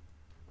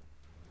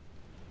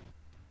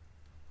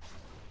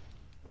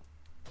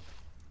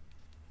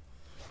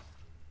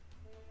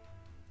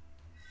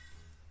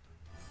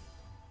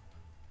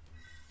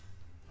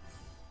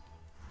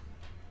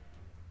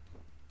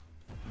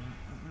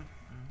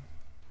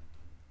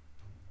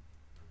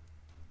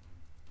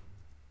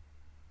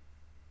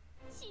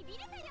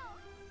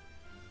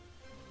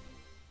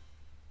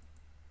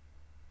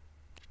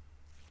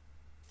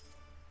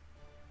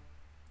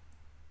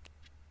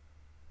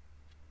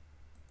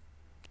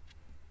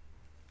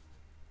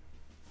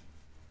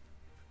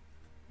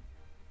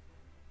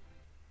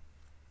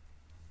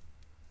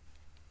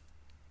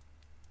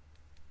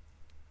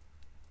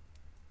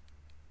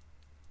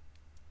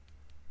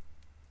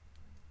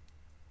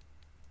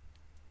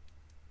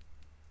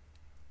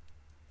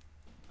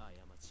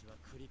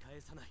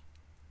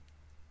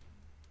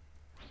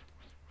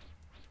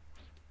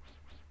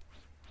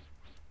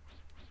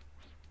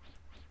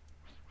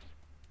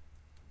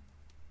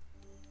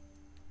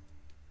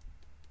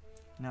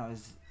 Now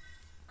is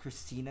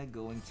Christina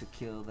going to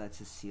kill that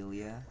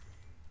Cecilia?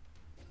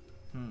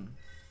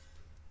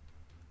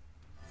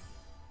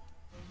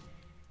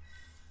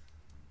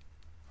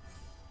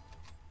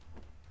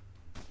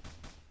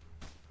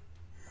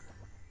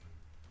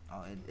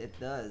 Oh, it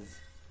does.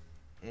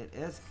 It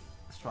is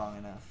strong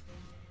enough.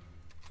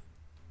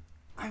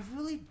 I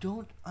really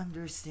don't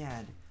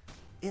understand.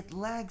 It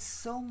lags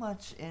so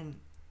much in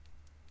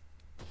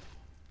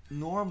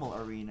normal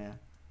arena,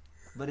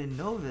 but in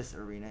Novice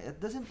arena it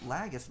doesn't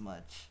lag as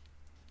much.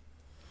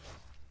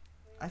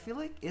 I feel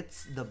like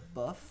it's the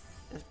buffs,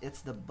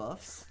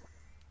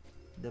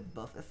 the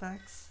buff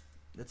effects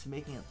that's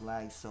making it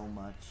lag so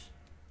much.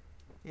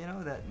 You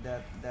know,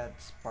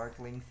 that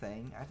sparkling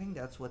thing. I think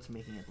that's what's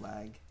making it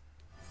lag.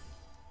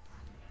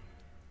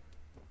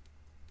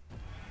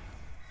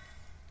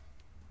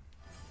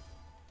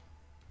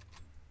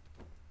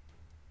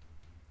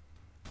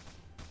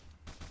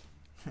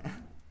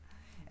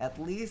 At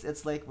least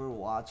it's like we're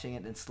watching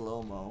it in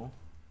slow-mo.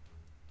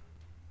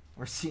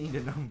 We're seeing the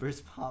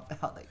numbers pop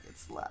out. Like,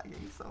 it's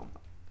lagging so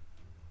much.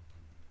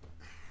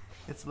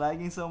 It's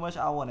lagging so much,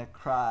 I wanna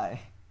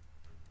cry.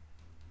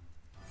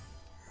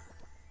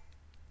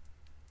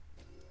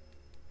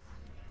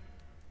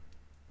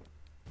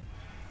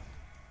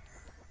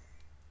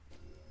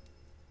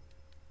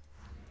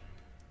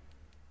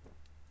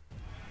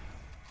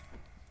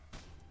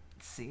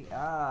 See,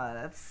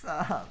 that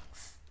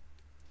sucks.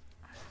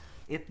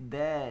 It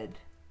dead.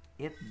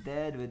 It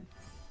dead with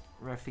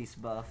Refi's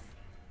buff.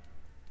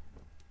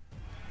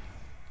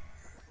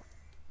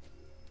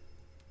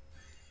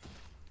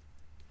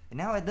 And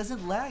now it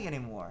doesn't lag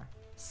anymore.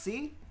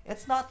 See?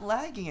 It's not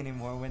lagging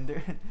anymore when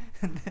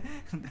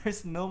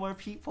there's no more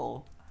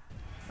people.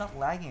 It's not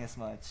lagging as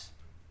much.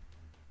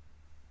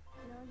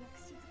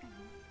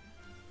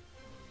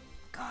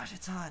 Gosh,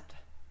 it's hot.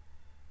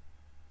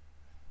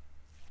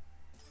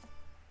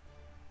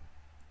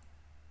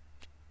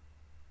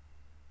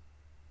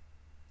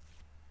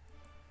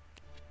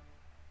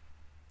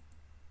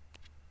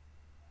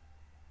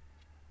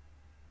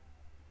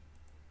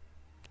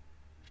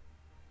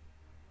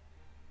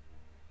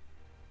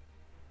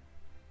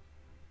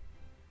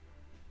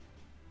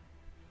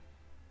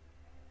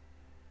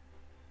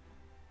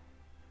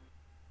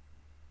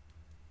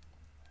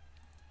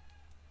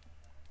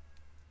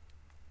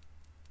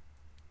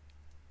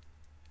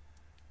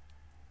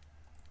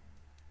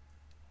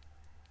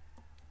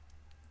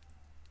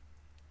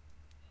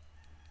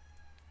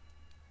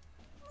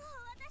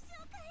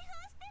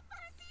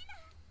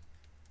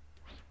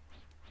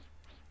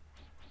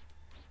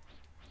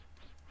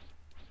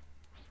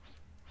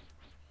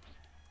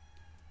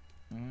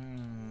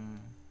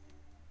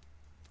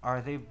 Are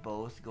they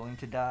both going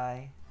to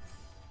die?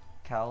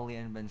 Cowley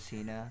and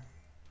Benzina?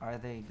 Are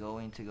they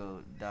going to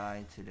go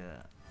die to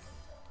the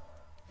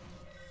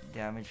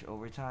damage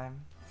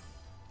overtime?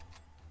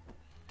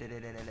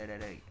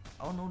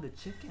 Oh no, the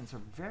chickens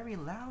are very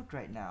loud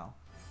right now.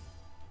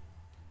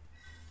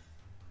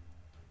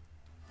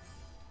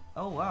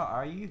 Oh wow,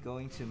 are you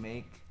gonna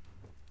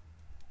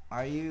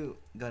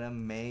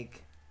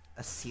make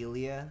a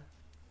Celia?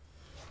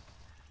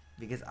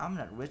 Because I'm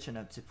not rich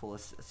enough to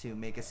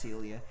make a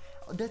Celia.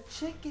 Oh, the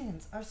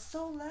chickens are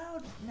so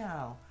loud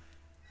now.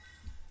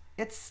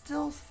 It's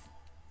still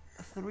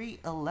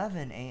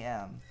 3:11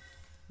 a.m.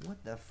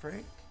 What the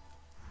frick?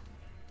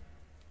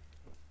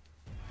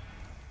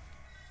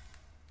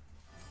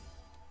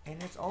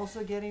 And it's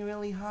also getting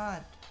really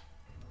hot.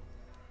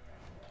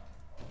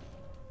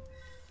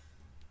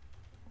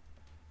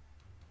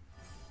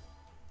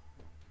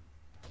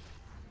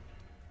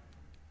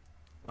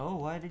 Oh,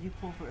 why did you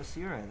pull for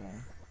Asira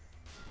then?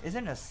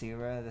 Isn't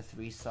Asira the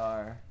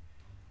 3-star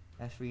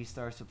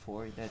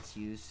support that's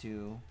used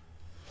to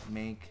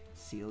make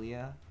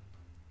Celia?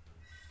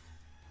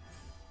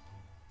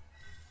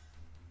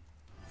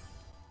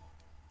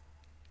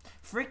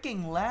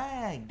 Freaking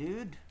lag,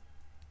 dude!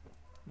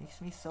 Makes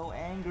me so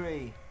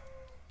angry.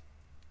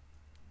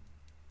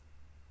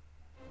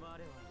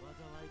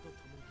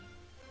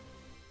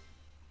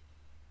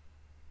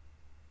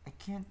 I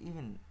can't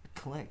even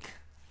click.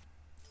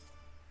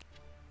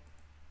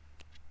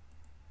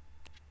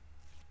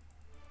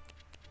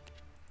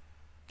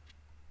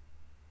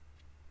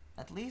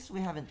 At least we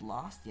haven't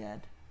lost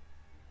yet.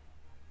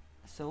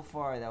 So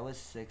far, that was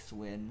 6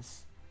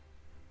 wins.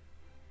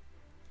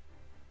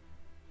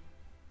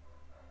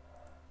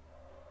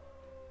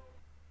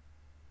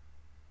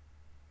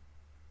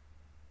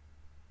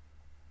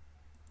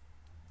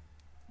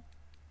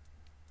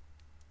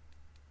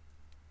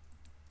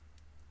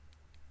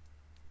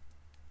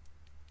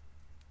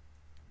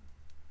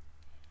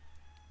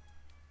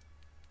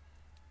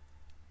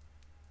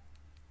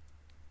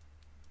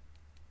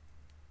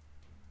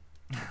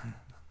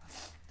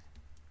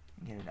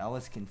 Get it? I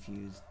was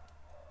confused.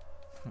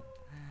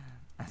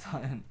 I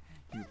thought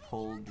you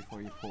pulled before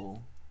you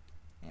pull.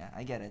 Yeah,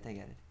 I get it. I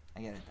get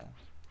it though.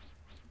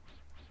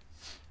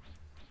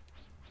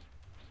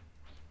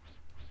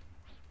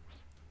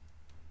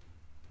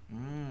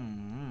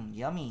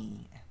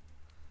 Yummy.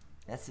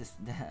 That's just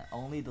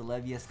only the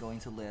Levia is going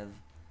to live,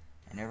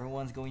 and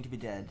everyone's going to be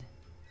dead.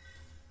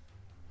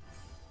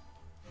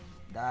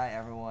 Die,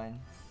 everyone.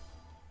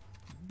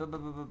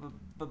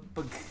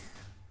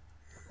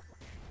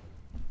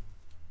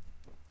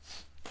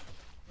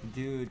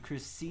 Dude,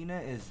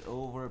 Christina is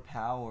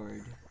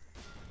overpowered.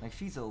 Like,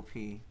 she's OP.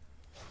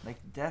 Like,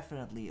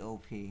 definitely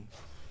OP.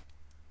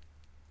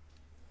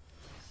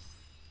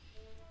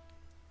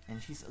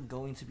 And she's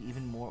going to be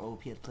even more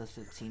OP at plus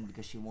 15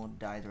 because she won't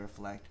die to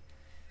reflect.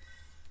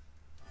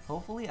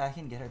 Hopefully I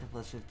can get her to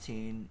plus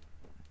 15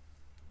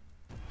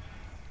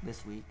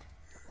 this week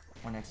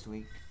or next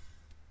week.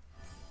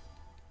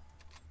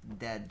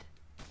 Dead.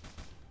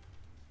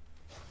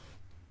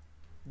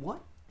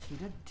 What? She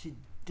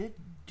did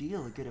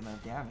deal a good amount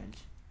of damage.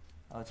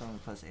 Oh, it's only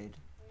plus 8.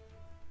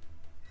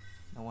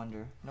 No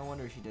wonder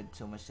she did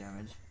so much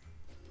damage.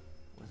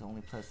 It was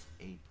only plus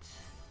 8.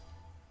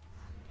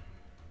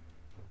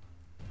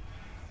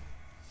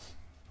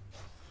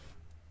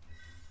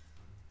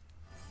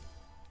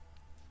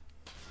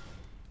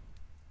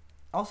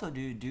 Also,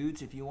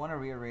 dudes, if you want to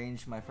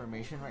rearrange my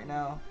formation right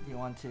now, if you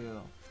want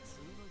to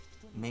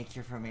make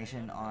your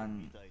formation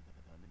on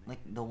like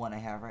the one I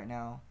have right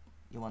now,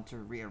 you want to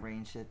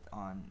rearrange it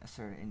on a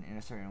certain in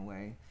a certain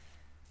way,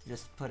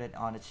 just put it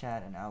on the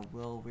chat and I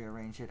will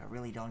rearrange it. I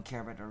really don't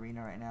care about the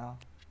arena right now.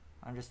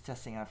 I'm just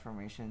testing out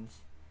formations.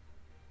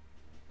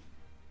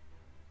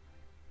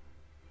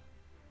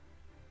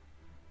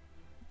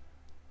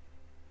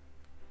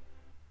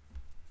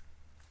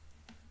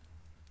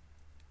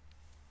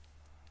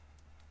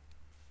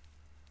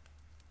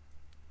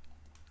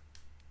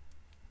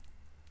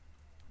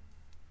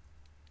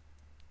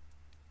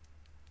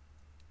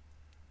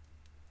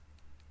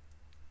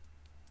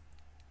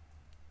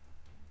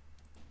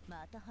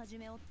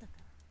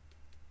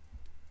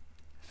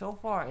 So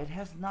far, it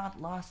has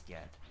not lost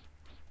yet.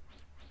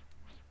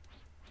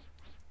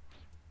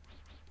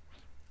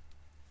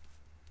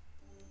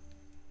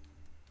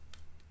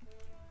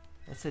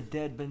 That's a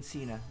dead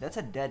Benzina. That's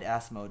a dead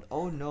ass mode.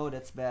 Oh no,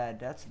 that's bad.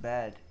 That's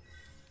bad.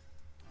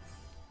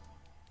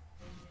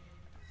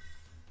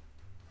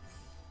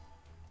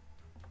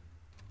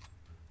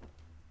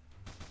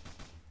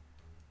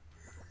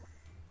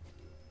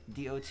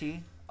 DOT?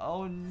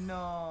 Oh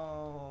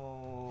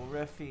no,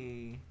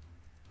 Refi.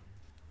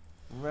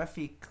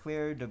 Refi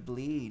cleared the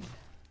bleed.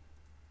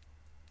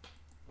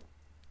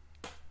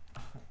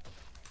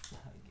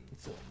 Lagging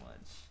so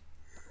much.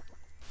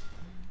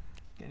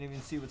 Can't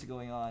even see what's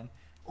going on.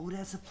 Oh,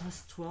 that's a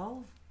plus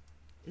 12?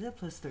 Is that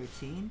plus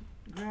 13,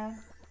 Gran?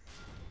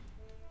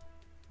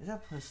 Is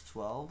that plus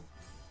 12?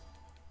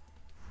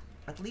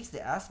 At least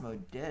the ass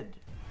mode did.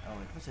 Oh,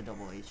 it was a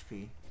double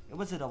HP. It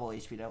was a double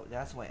HP.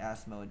 That's why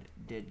ass mode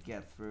did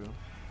get through.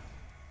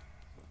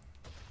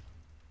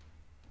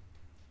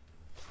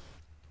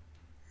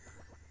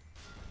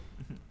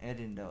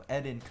 Eden though.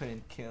 Eden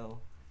couldn't kill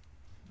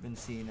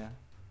Benzina.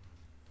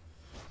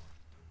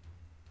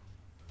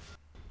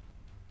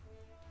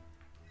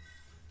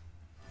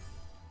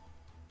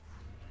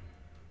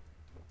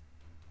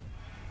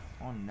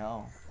 Oh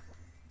no.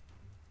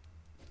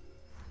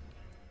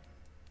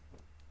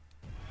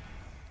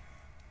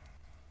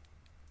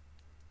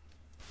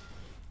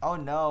 Oh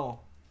no.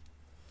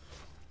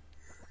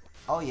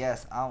 Oh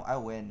yes, I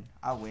win.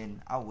 I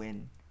win. I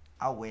win.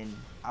 I win.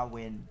 I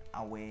win.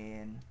 I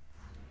win.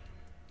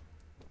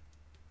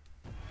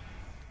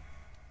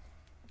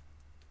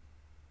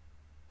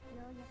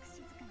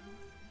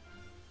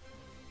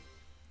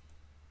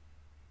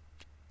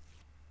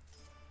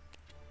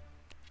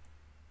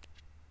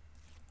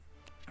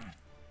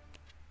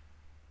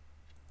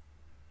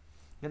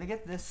 Gonna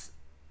get this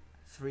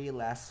 3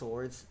 last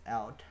swords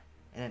out,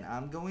 and then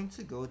I'm going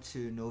to go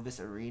to Novus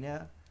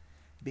Arena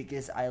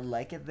because I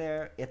like it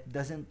there. It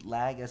doesn't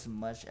lag as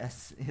much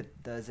as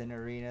it does in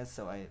Arena,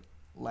 so I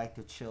like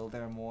to chill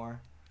there more.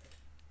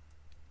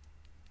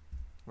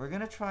 We're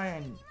gonna try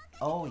and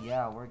oh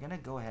yeah, we're gonna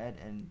go ahead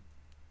and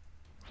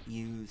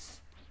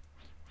use,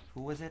 who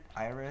was it,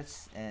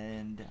 Iris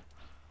and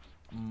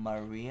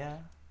Maria,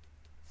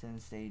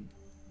 since they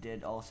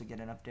did also get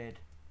an update.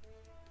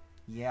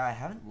 Yeah, I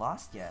haven't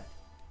lost yet.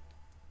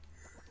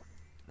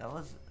 That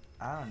was,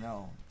 I don't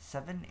know,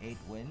 7-8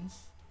 wins,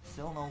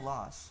 still no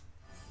loss.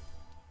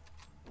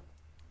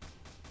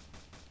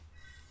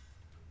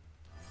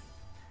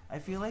 I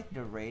feel like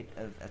the rate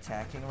of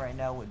attacking right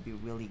now would be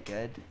really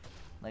good.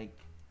 Like,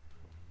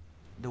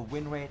 the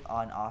win rate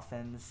on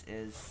offense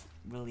is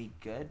really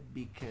good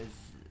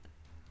because,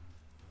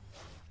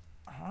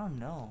 I don't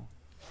know,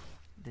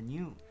 the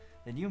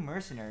new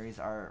mercenaries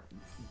are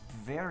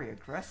very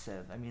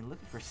aggressive. I mean, look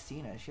at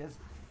Christina.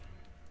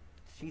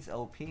 She's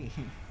OP.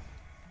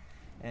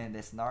 And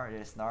this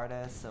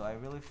Narda, so I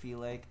really feel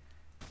like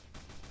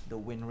the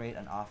win rate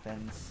on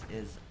offense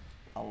is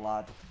a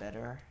lot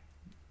better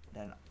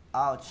than,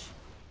 ouch.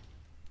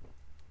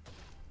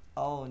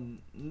 Oh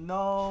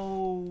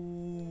no.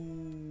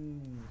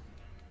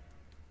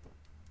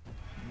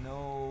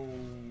 No.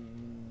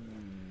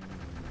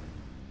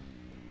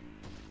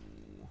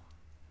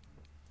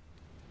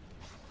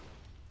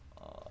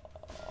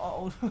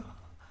 Oh.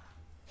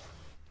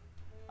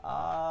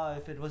 Ah,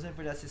 if it wasn't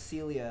for that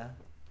Cecilia.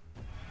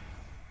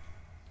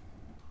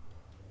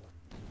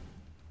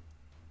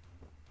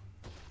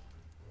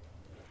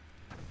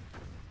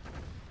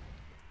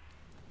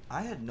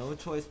 I had no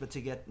choice but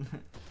to get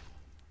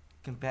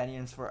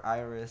companions for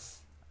Iris.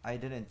 I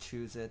didn't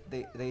choose it.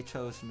 They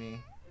chose me.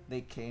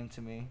 They came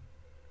to me.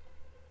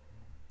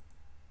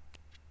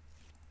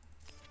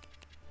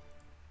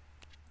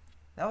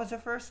 That was her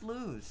first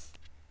lose.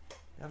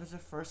 That was her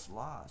first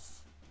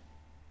loss.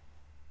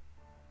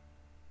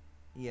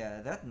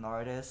 Yeah, that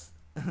Nardis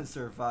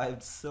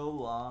survived so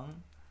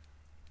long.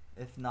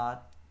 If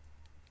not,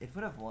 it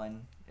would have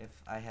won if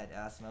I had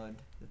ass mode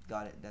that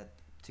got it that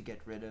to get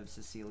rid of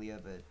Cecilia,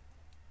 but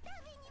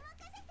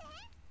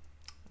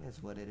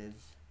that's what it is.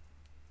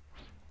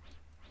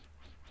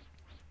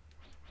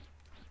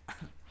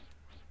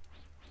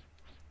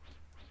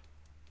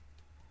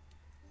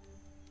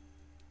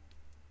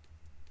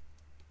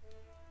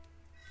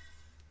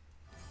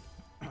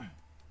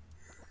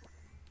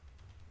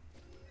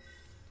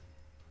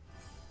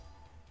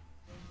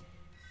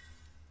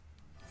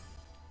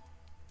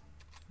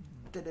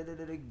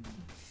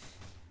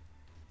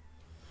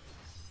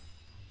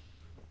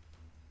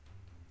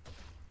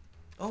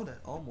 Oh, that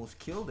almost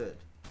killed it.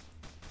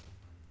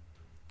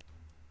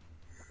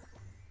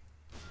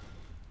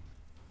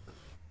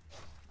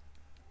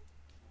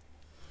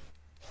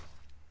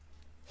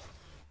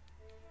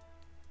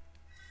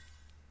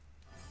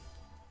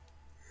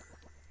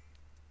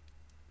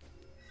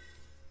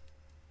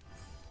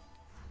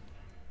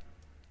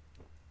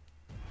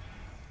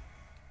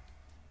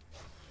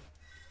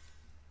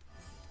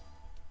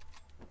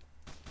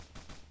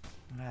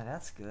 Yeah,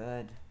 that's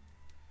good.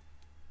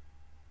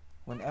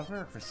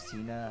 Whenever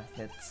Christina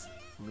hits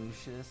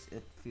Lucius,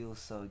 it feels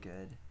so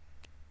good.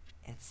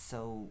 It's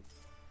so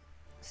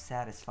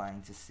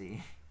satisfying to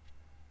see.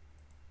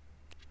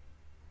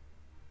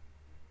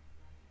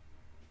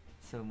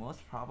 So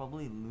most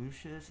probably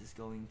Lucius is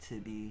going to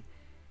be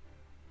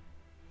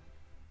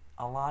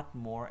a lot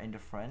more in the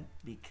front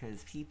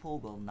because people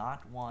will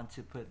not want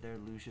to put their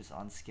Lucius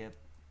on skip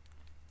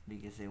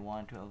because they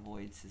want to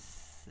avoid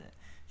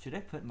should I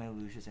put my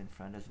Lucius in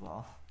front as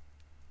well?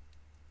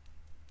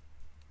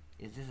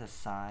 Is this a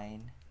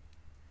sign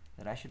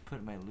that I should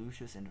put my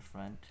Lucius in the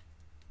front?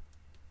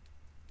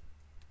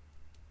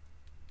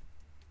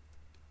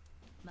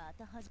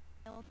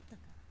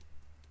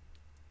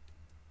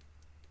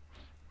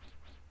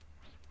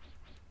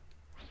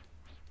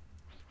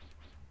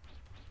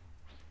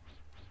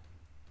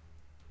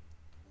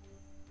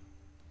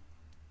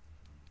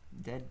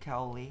 Dead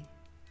Cowley.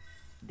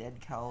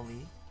 Dead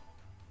Cowley.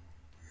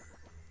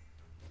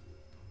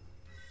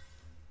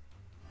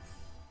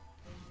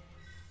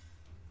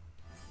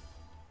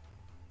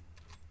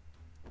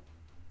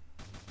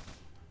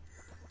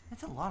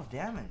 That's a lot of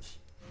damage.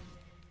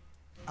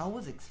 I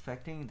was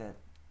expecting that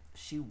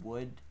she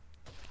would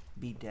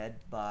be dead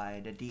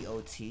by the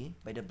DOT,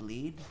 by the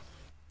bleed,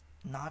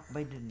 not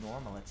by the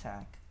normal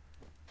attack.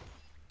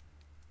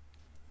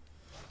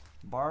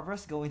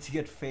 Barbara's going to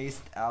get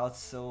phased out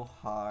so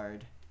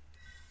hard.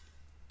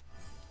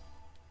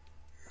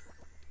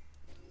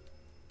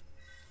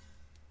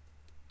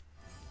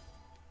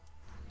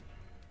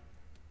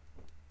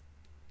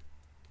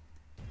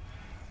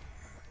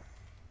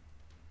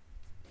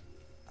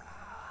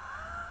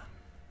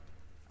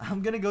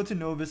 I'm gonna go to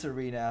Novus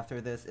Arena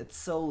after this. It's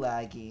so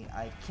laggy.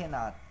 I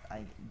cannot.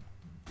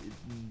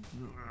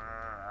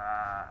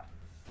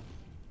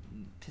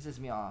 Pisses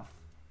me off.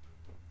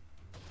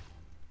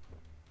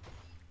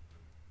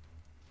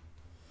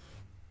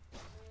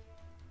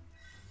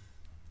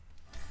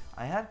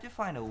 I have to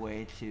find a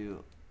way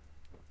to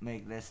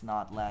make this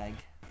not lag,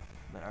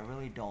 but I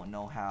really don't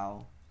know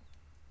how.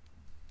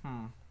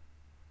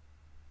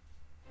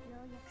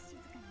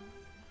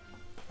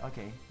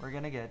 Okay, we're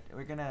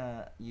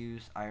gonna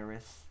use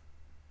Iris.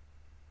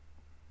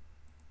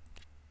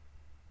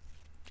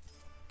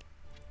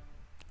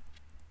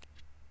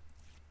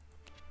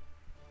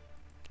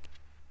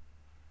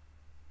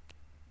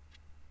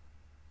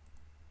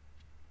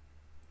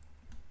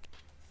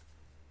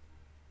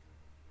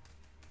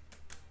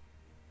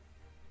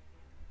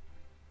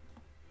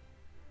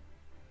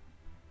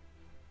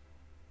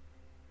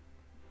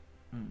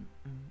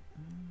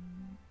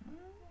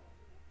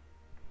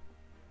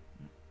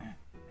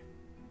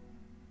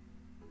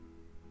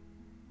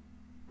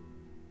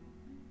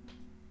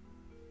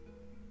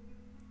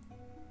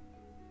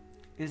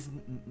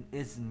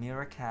 Is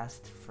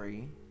Miracast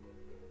free?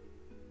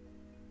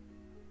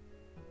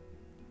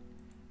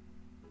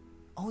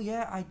 Oh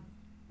yeah,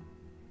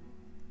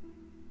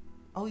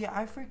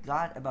 I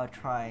forgot about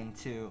trying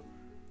to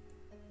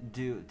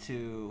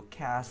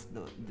cast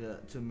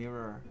to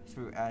mirror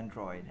through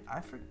Android. I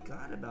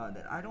forgot about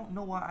that. I don't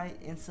know why I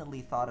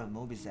instantly thought of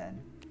Mobizen.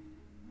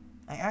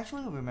 I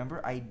actually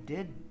remember I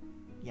did.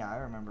 Yeah, I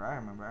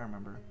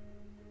remember.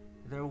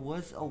 There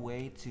was a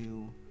way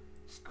to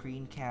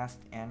screencast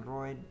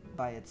Android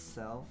by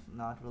itself,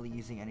 not really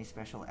using any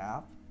special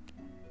app.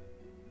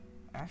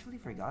 I actually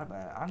forgot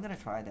about it. I'm gonna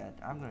try that.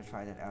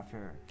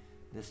 After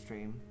this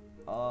stream.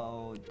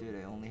 Oh, dude,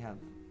 I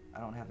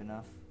don't have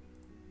enough.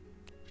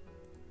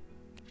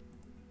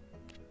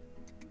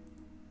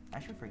 I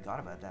actually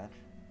forgot about that.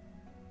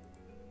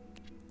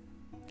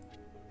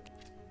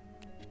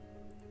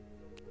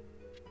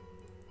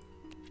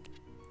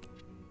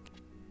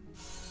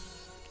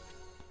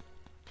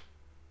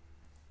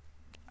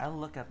 I'll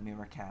look up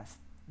Miracast.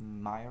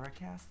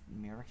 Miracast?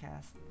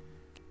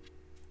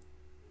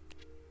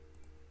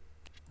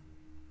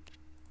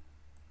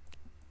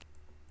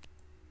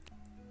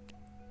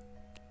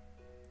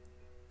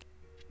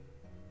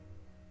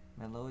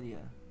 Melodia.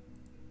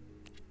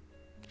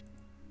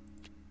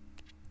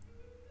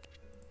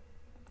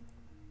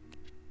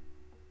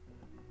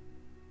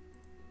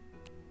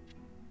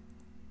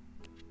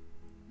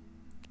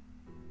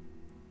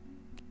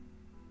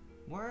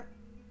 Where?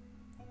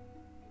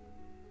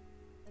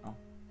 Oh.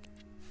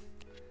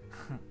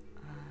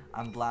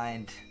 I'm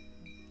blind.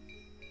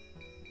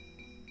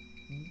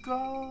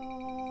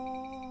 Go!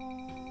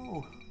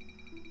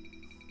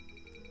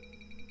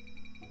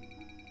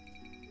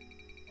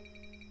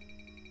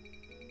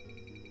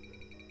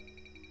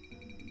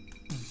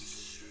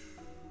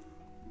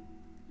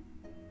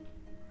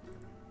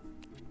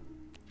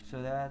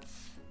 So that's...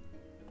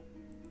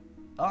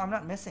 Oh, I'm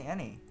not missing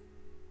any.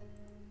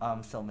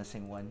 I'm still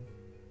missing one.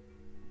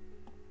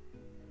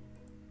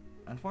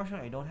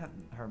 Unfortunately, I don't have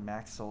her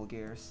max soul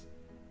gears.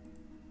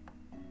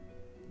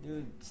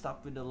 Dude,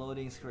 stop with the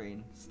loading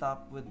screen.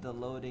 Stop with the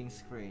loading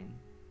screen.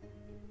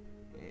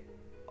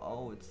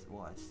 Oh, it's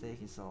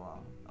taking so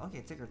long.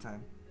 Okay, take your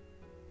time.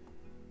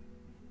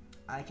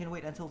 I can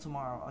wait until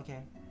tomorrow.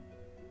 Okay.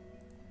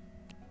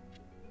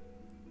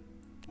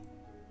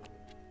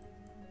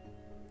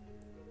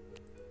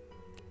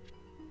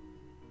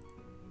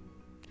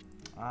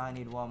 I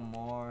need one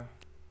more.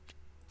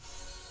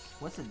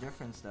 What's the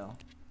difference though?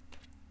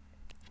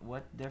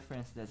 What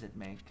difference does it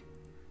make?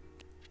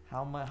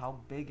 How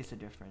big is the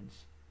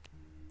difference?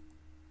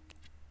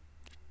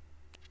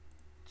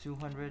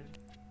 250%,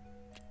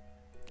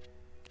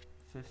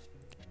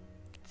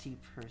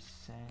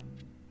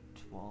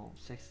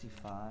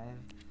 1265.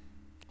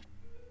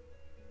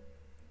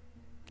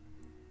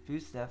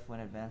 Boost death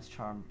when advanced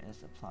charm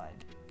is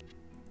applied.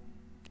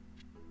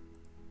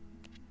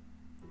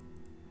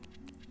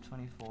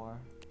 24.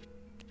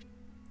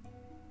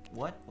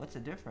 What's the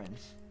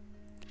difference?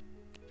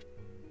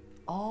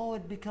 Oh,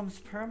 it becomes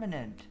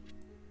permanent.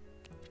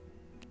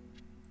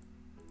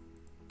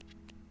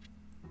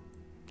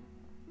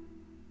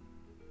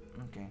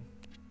 Okay.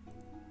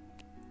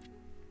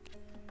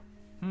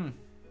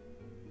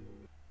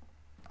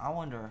 I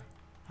wonder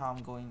how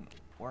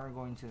where I'm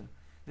going to.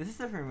 This is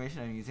the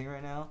information I'm using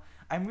right now.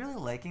 I'm really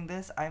liking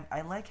this.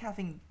 I like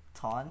having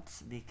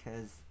taunts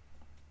because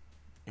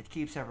it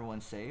keeps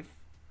everyone safe.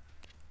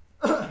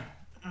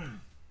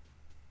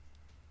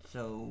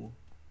 So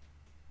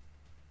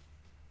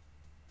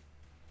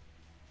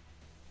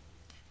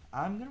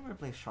I'm gonna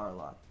replace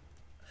Charlotte.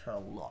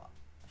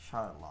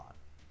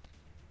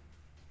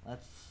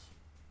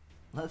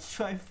 Let's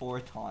try 4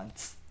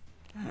 taunts.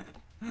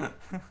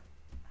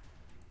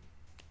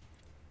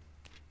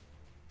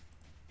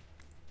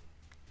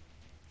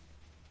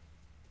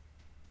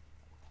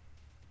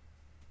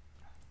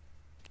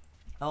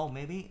 Oh,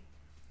 maybe.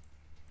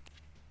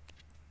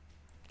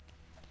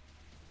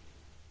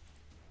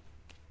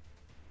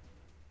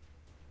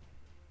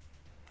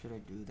 Should I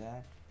do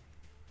that?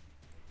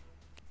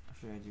 Or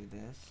should I do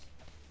this?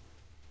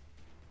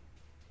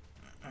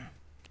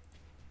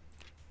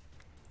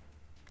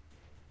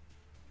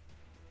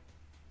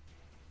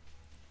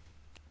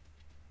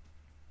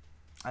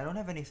 I don't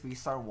have any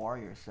 3-star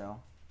warriors, so.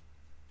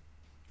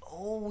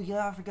 Oh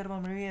yeah, I forgot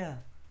about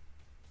Maria.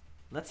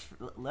 Let's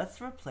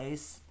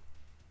replace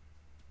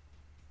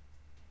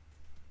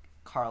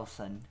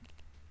Carlson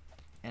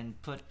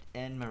and put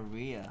in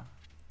Maria.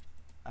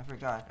 I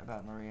forgot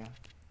about Maria.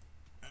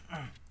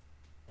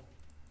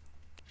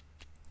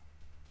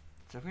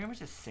 So pretty much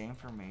the same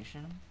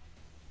formation.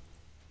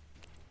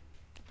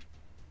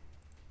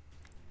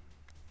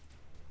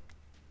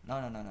 No.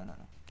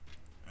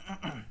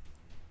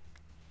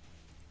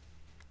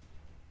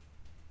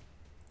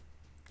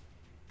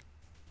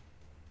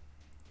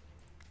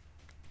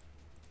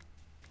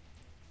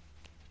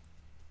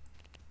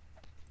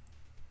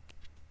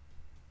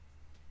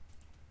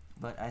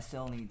 But I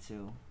still need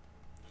to.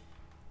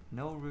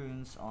 No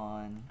runes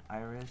on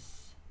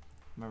Iris.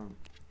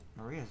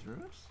 Maria's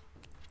runes?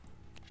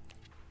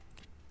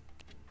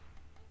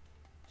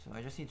 So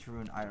I just need to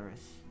rune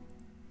Iris.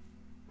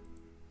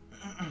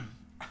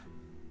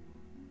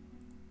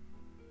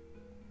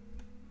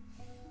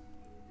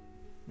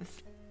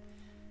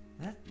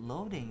 That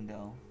loading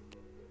though.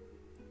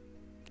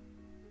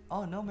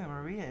 Oh no, my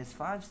Maria is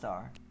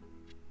 5-star.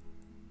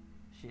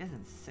 She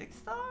isn't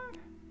 6-star?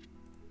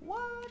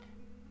 What?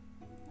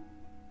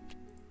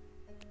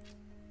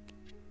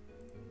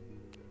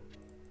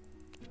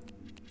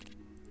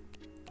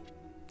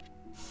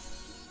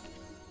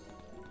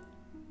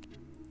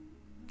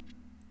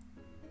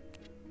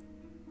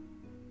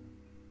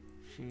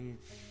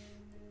 She's...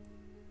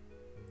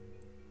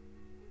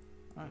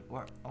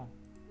 Where? Oh.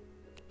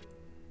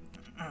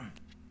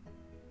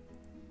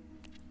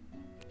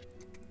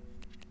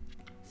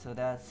 So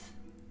that's...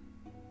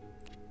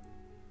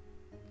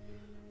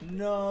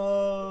 No!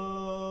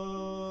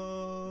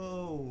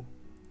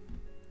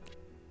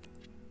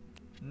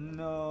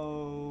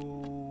 No!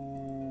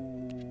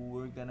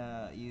 We're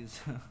gonna use...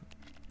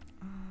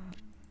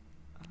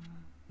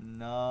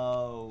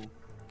 No!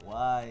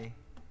 Why?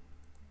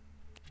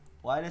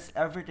 Why does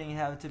everything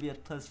have to be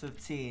at plus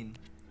 15?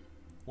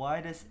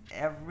 Why does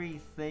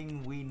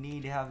everything we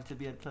need have to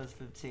be at plus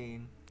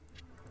 15?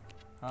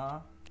 Huh?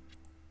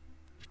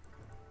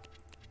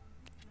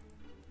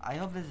 I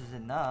hope this is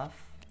enough.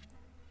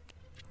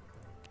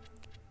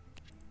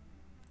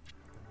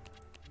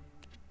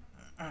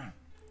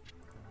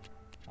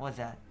 What's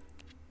that?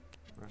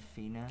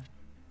 Rafina?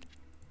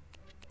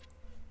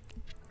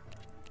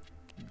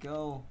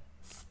 Go.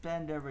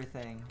 Spend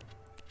everything.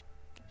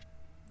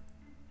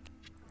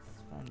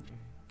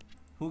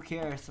 Who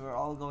cares? We're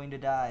all going to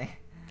die.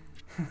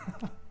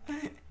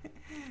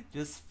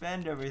 Just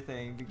spend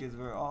everything because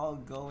we're all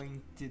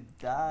going to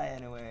die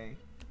anyway.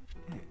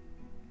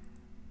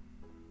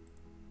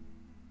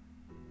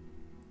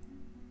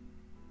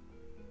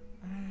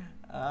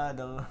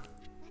 The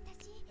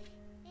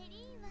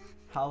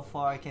how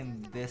far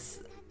can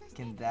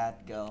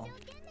that go?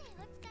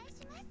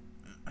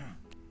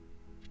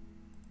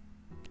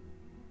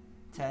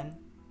 10?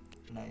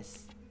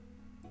 Nice.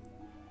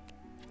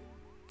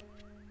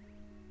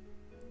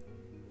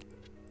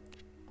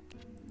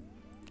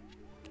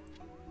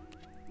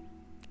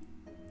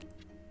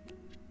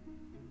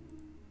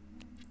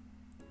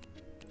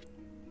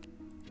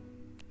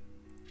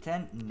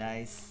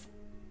 Nice.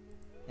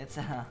 It's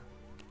a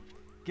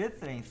good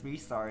thing 3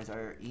 stars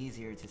are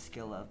easier to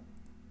skill up.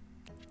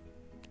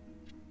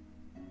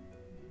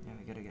 Yeah,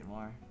 we gotta get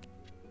more.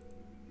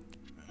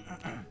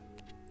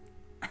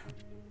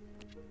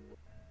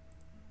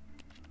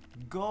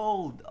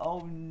 Gold!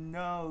 Oh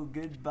no,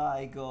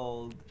 goodbye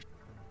gold.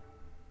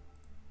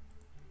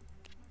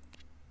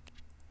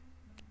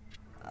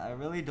 I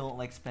really don't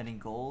like spending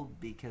gold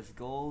because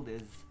gold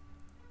is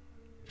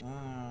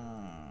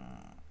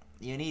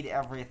you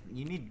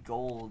need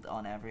gold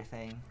on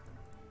everything.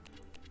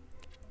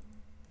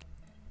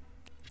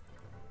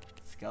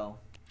 Let's go.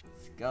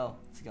 Let's go.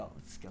 Let's go.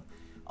 Let's go.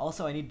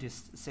 Also, I need to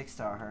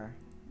 6-star her.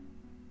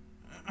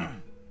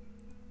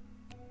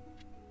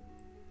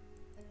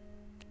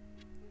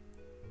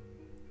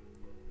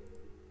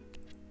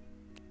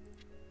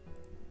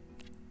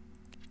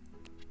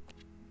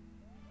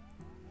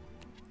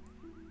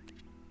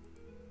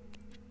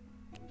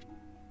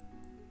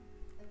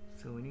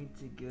 So we need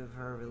to give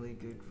her really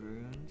good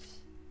runes.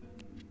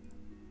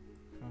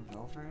 From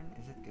Velvern?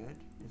 Is it good?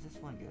 Is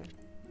this one good?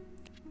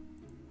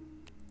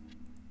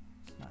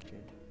 It's not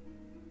good.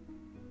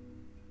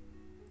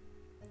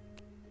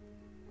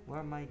 Where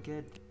are my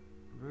good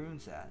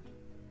runes at?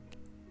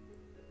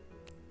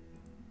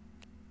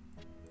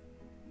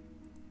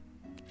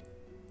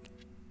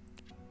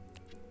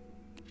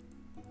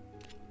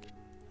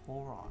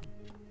 Horon.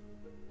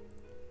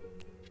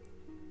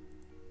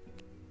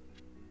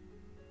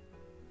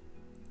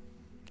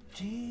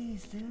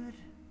 Jeez, dude.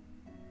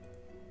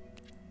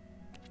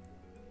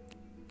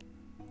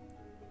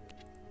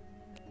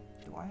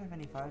 Do I have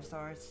any 5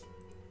 stars?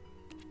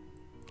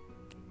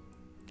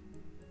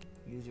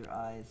 Use your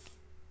eyes.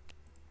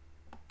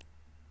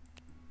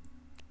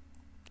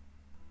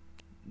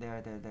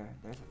 There.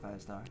 There's a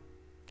 5-star.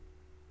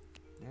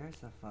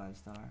 There's a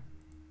 5-star.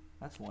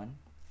 That's 1.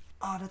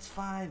 Oh, that's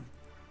 5.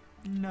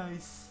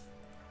 Nice.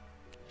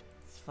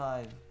 It's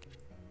 5.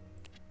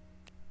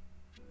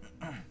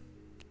 1,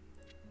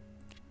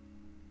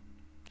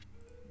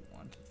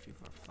 2, 3,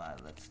 4,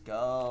 5. Let's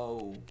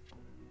go.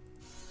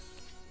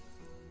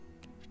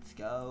 Let's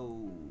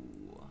go.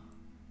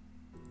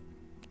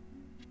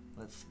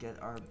 Let's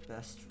get our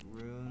best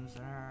runes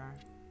on her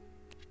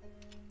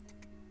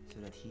so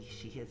that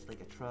she hits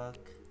like a truck.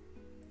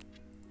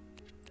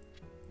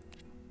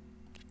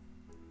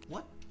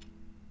 What?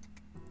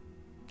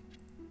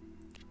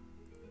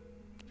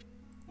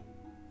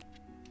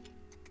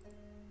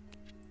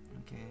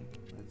 Okay,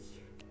 let's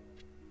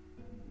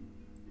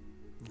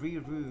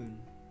re-rune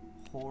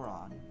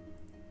Horon.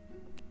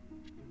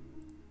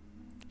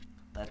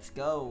 Let's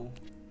go.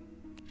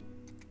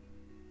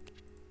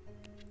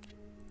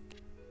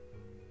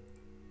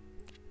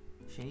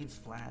 She needs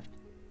flat.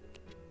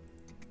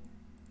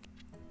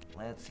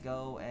 Let's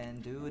go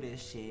and do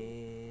this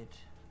shit.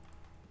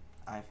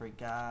 I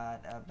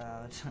forgot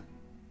about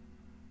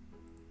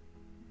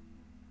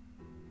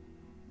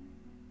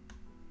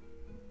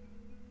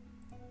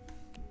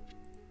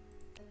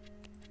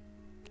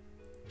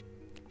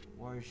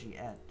where is she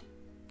at?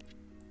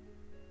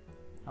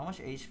 How much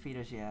HP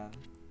does she have?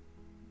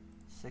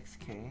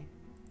 6k.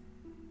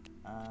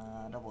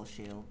 Double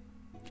shield.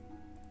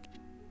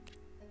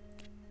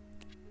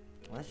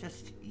 Let's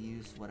just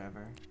use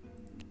whatever.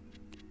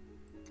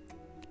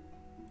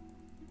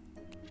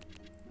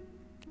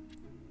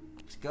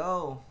 Let's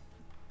go.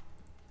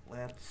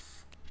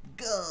 Let's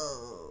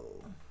go.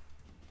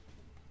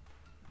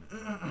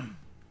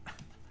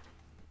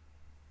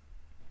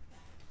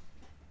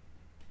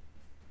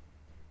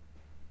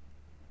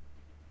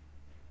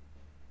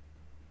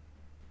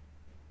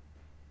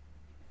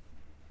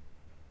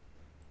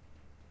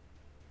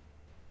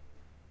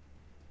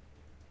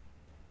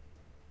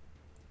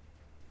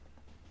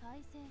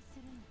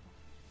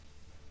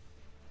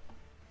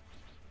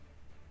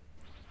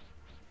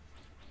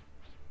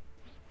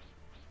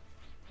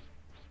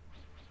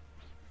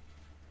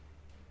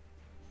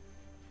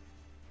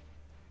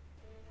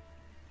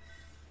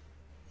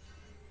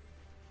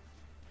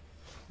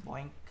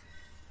 Boink.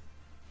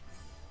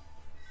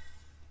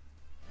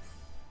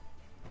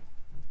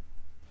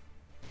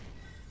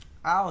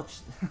 Ouch!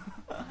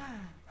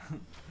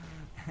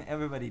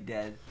 Everybody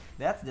dead.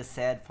 That's the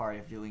sad part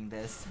of doing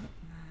this.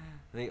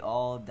 They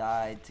all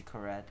died to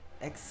Corette.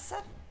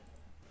 Except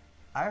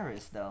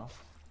Iris though.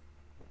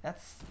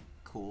 That's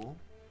cool.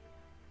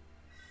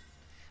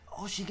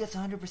 Oh, she gets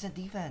 100%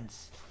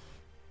 defense.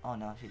 Oh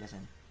no, she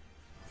doesn't.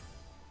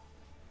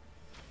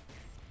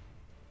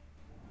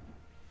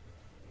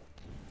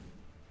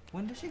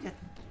 When does she get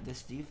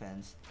this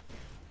defense?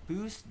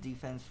 Boost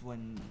defense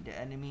when the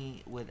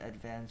enemy with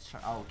advanced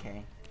oh,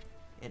 okay.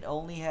 It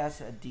only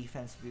has a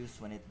defense boost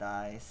when it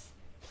dies.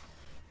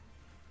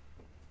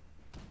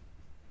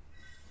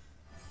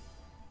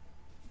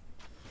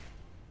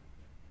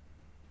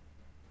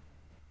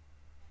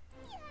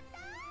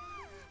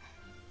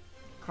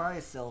 Cry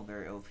is still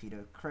very OP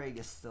though. Craig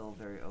is still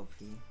very OP.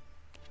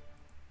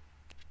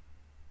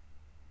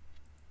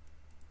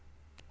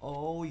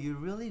 Oh, you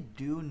really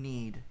do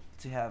need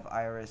to have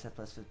Iris at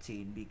plus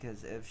 15,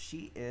 because if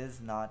she is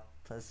not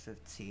plus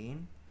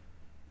 15,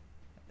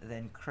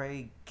 then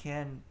Craig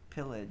can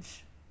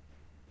pillage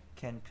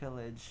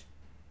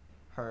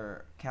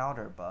her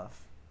counter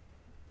buff,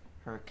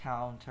 her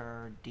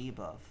counter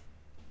debuff,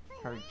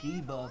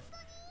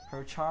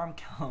 her charm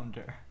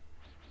counter.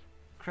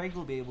 Craig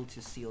will be able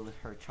to seal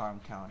her charm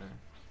counter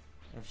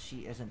if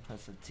she isn't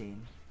plus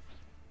 15.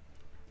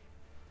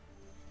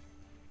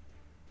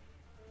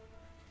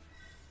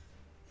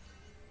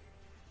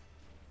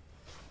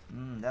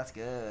 That's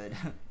good.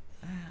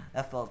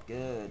 That felt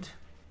good.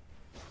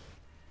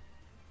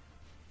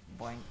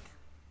 Boink.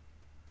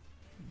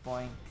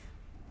 Boink.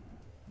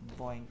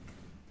 Boink.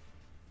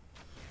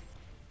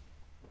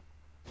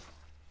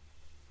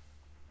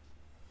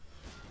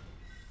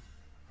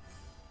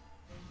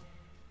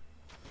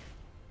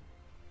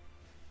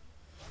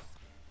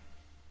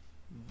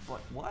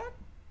 What?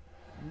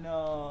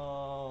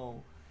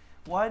 No.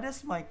 Why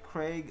does my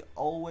Craig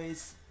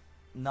always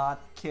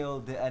not kill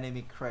the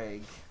enemy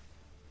Craig?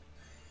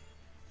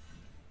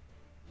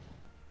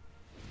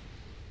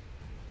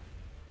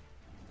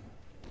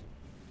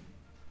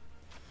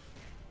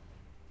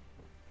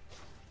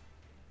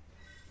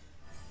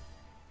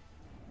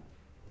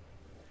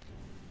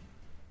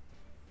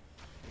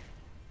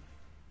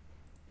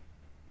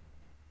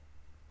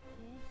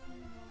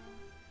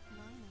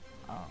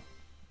 Oh.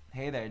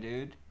 Hey there,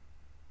 dude.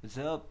 What's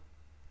up?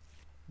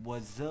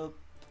 What's up?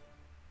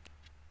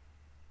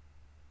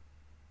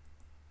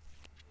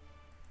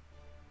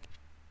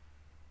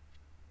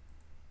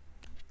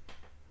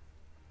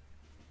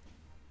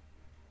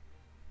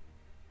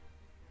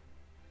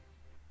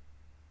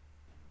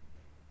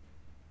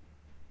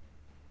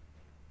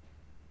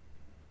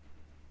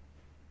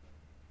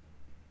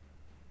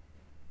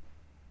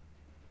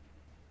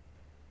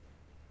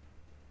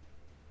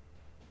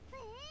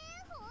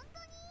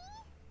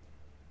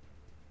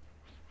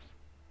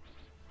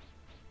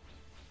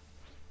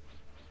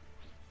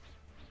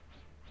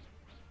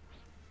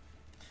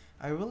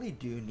 I really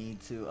do need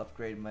to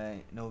upgrade my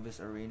Novus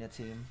Arena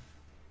team.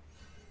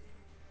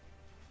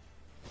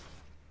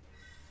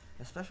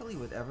 Especially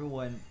with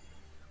everyone,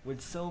 with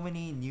so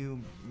many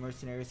new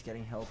mercenaries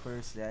getting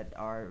helpers that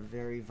are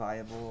very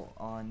viable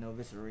on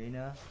Novus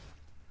Arena.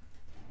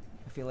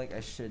 I feel like I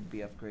should be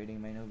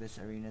upgrading my Novus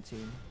Arena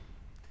team.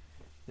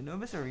 The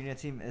Novus Arena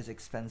team is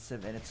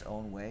expensive in its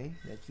own way,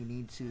 that you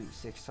need to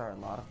 6-star a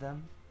lot of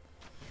them.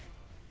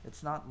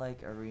 It's not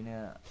like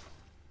Arena,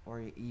 or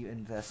you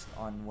invest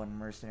on one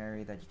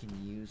mercenary that you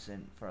can use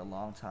for a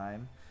long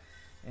time.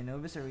 In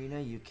Novus Arena,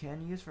 you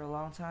can use for a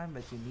long time,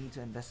 but you need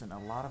to invest in a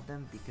lot of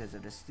them because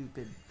of the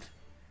stupid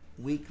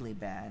weekly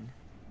ban.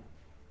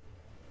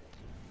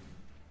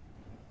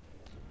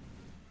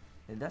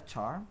 Did that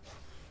charm?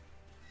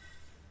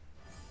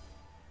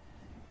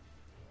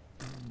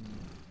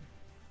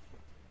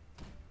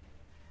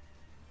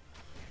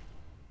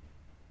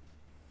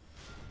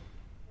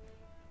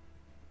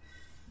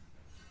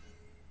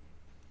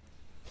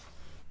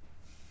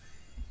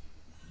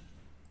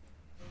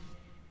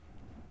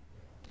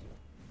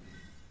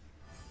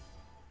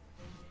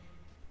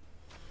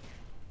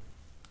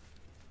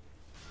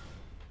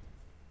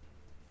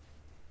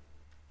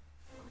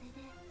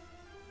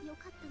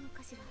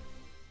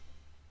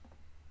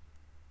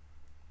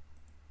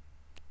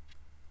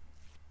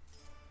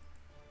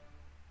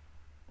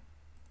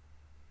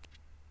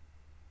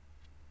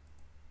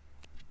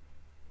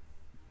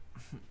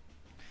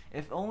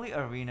 If only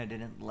Arena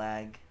didn't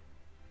lag,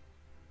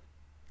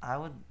 I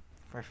would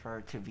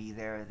prefer to be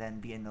there than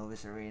be in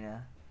Novus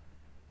Arena.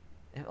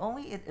 If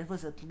only it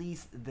was at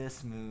least this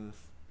smooth.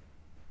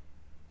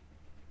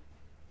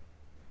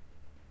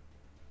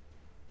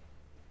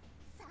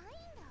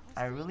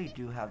 I really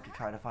do have to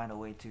try to find a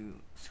way to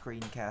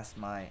screencast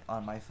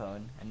on my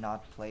phone and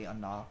not play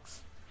on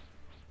Nox,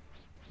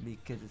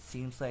 because it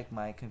seems like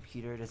my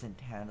computer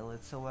doesn't handle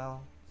it so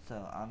well,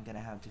 so I'm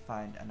gonna have to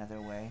find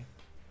another way.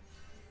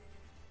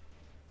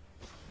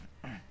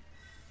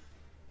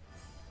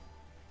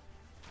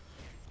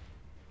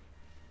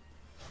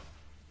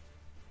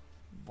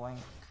 Boink.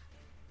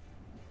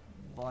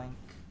 Boink.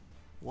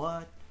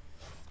 What?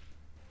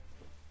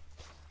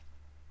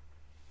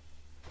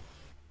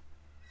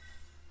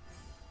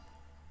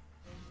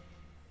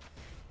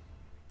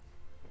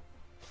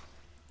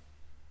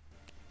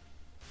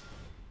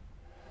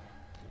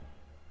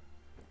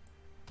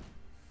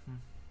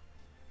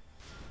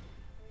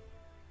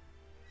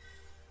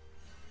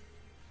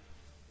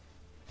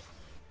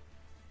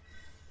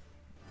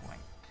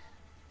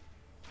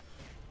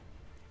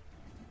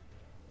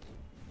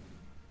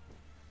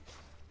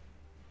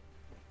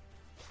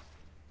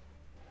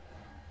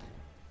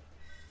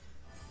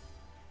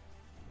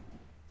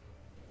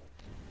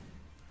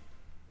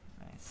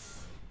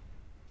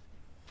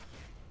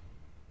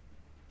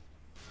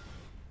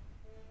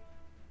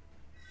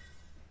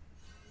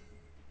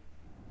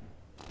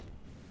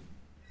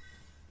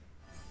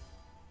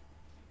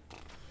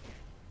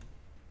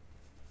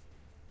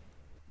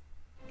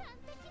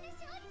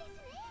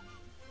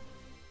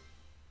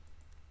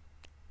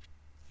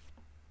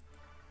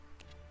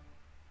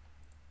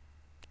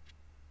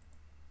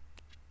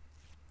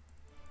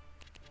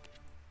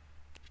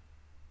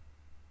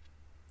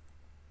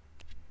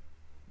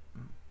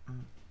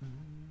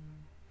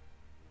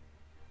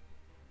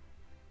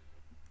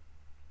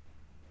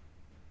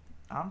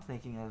 I'm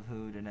thinking of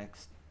who the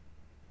next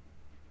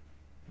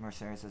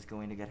mercenaries is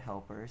going to get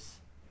helpers.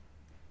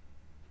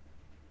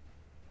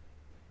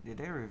 Did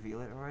they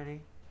reveal it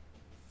already?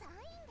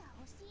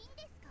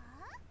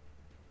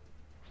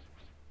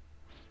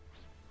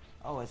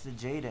 Oh, it's the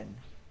Jaden.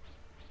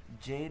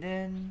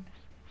 Jaden,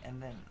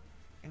 and then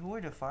who were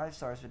the 5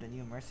 stars with the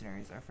new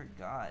mercenaries? I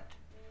forgot.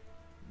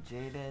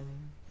 Jaden.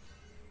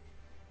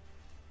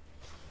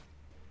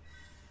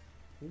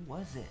 Who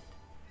was it?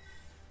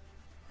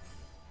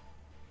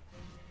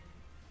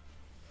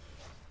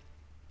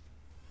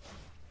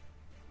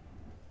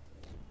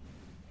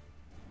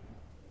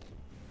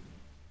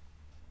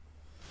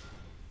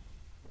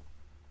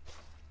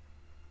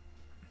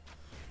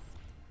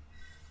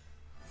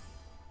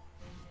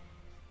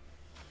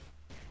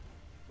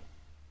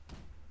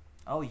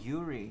 Oh,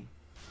 Yuri.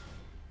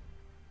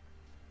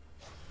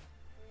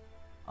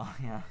 Oh,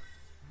 yeah.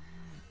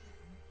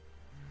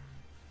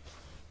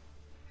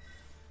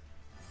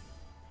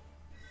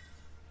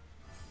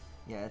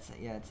 Yeah,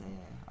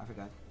 I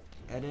forgot.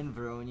 Eden,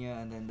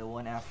 Veronia, and then the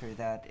one after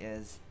that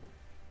is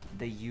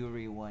the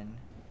Yuri one.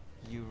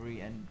 Yuri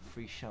and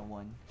Frisha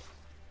one.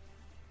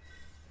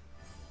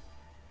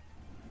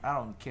 I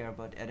don't care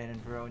about Eden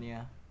and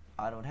Veronia.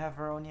 I don't have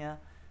Veronia.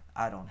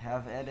 I don't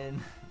have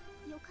Eden.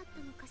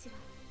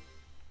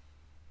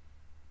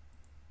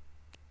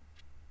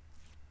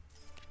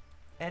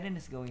 Eden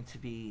is going to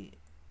be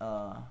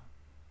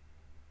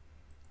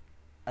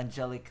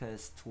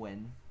Angelica's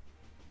twin,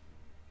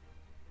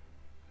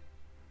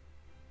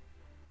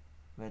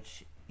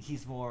 which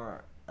he's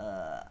more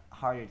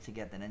harder to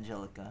get than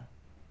Angelica.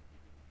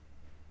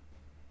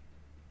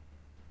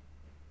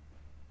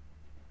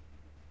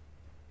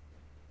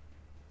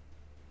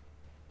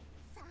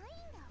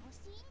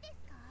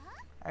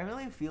 I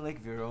really feel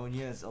like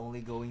Veronia is only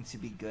going to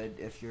be good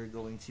if you're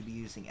going to be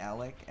using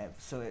Alec.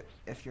 So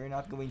if you're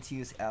not going to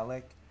use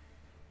Alec,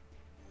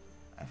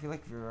 I feel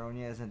like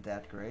Veronia isn't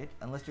that great.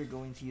 Unless you're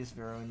going to use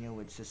Veronia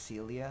with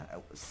Cecilia,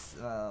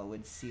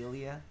 with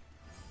Celia.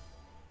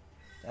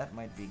 That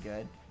might be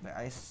good. But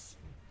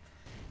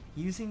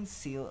using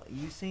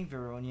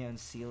Veronia and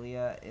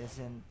Celia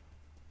isn't...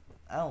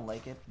 I don't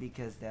like it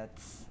because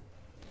that's...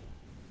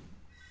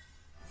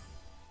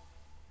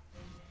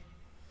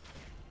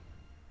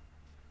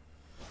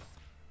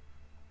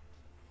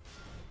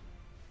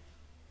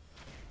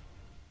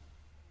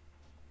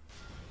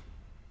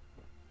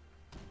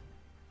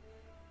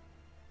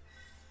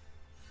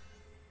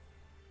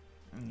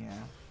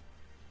 Yeah.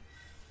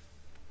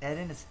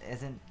 Eden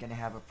isn't gonna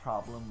have a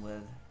problem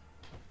with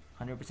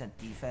 100%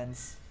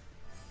 defense.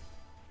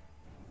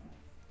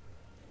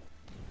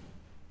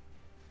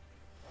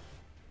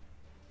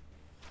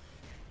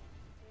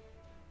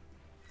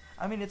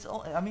 I mean, it's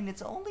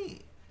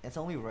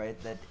only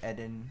right that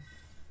Eden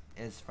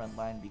is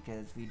frontline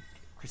because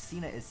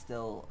CHRISTINA is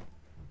still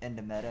in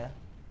the meta.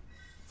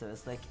 So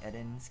it's like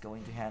Eden's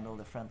going to handle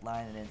the front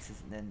line, and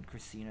then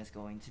CHRISTINA is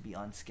going to be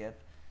on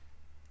skip.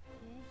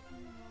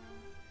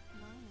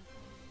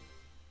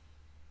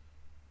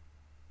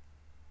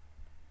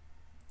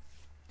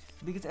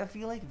 Because I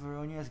feel like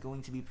Veronia is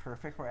going to be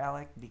perfect for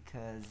Alec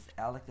because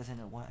Alec doesn't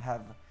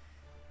have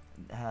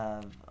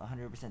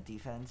 100%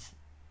 defense.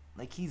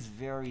 Like, he's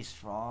very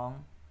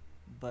strong,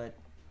 but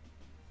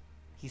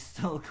he's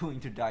still going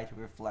to die to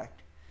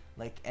reflect.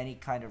 Like any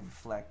kind of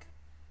reflect.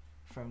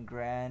 From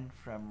Gran,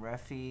 from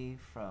Refi,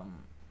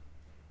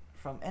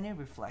 from any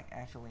reflect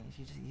actually.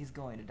 He's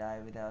going to die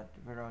without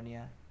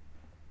Veronia.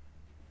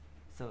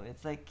 So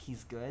it's like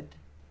he's good,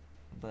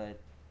 but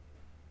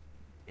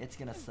it's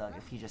gonna suck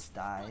if he just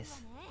dies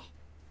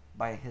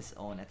by his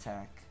own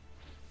attack.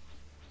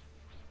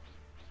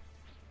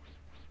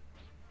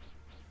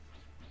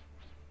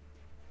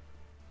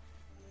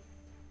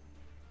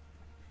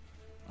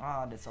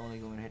 Ah, that's only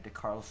going to hit the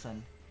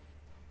Carlson.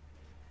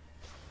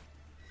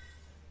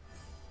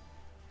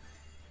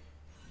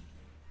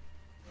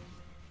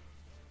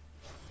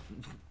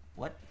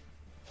 What?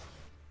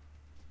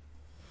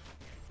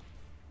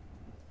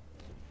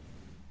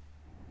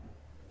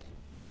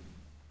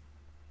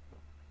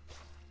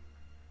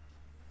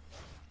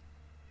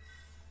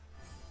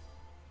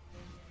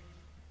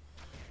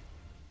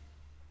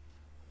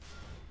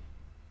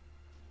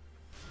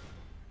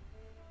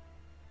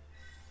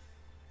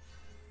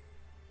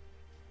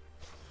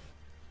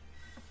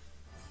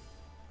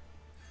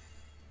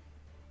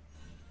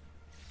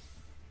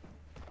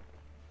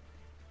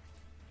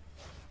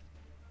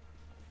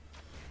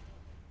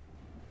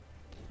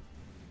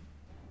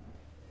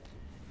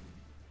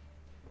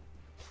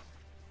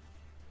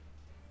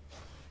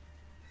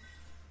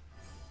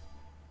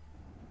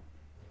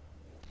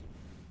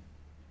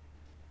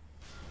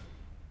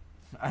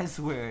 I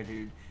swear,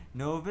 dude,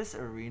 Novice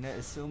Arena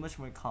is so much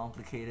more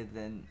complicated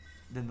than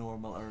the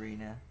normal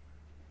arena.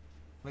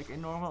 Like,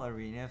 in normal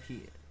arena,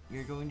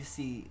 you're going to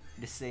see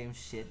the same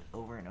shit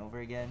over and over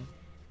again.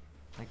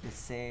 Like, the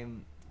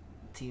same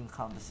team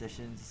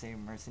compositions, the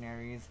same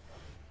mercenaries.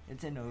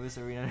 It's in Novice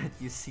Arena that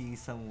you see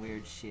some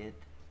weird shit.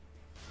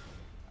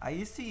 I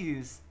used to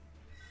use...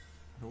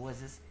 Who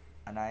was this?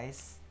 Anais?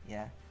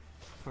 Yeah,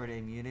 for the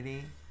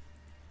immunity,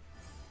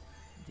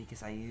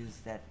 because I use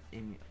that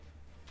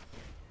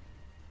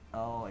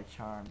oh, a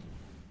charm.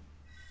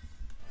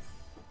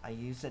 I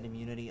use that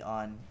immunity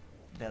on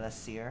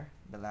Belashir.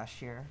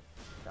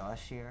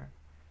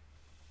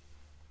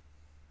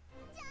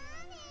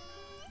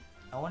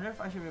 I wonder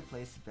if I should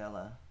replace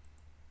Bella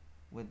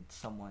with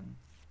someone.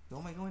 Who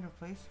am I going to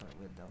replace her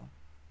with though?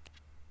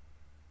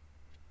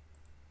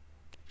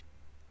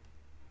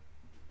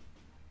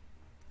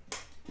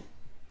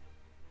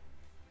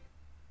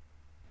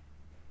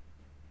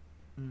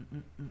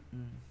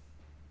 Mm-mm-mm-mm.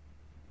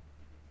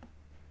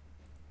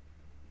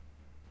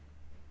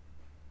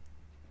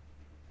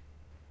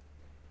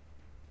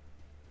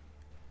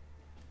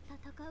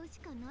 戦うし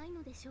かない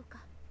のでしょうか。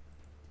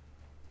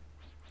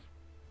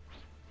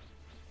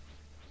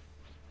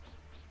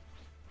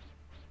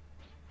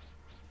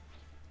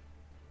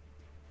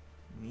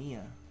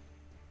Mia.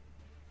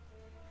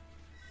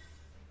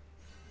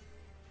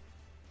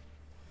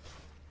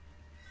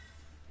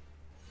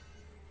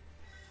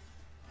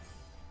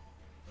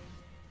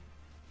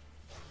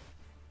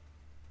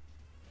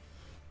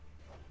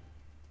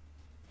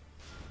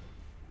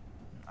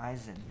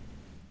 Aizen.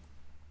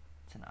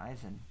 It's an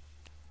Aizen.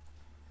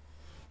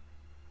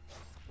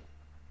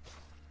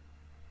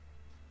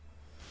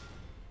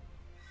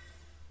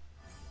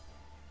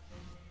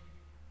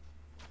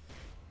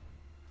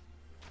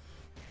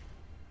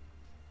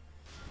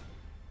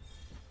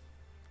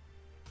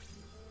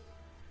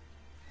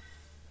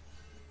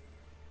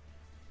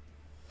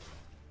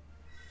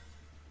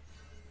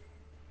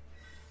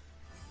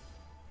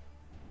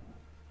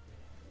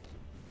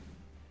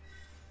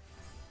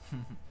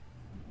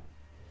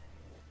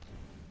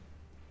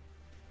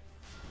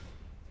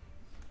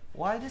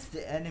 Why does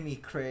the enemy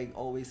Craig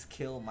always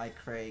kill my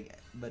Craig,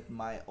 but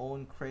my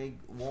own Craig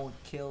won't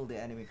kill the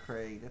enemy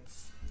Craig?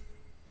 That's...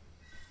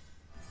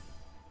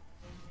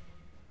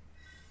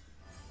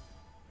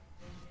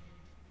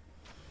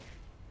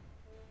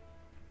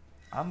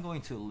 I'm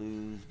going to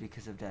lose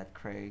because of that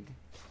Craig.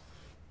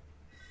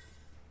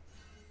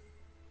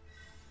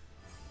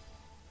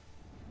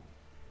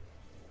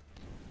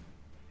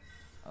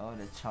 Oh,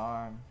 the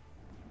charm.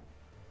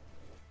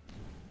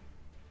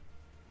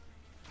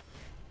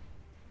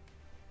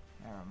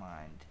 Never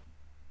mind.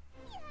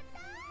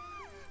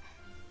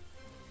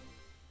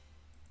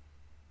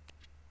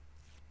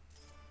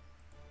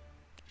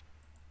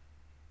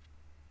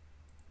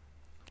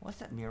 What's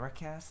that?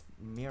 Miracast?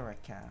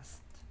 Miracast.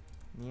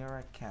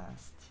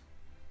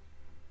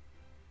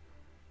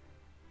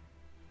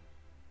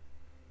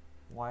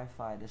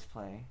 Wi-Fi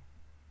display.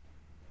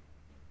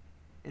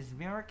 Is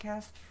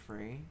Miracast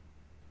free?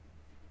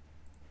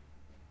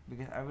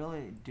 Because I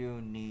really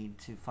do need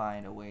to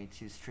find a way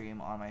to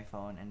stream on my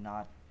phone and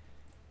not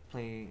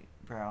play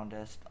Brown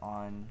Dust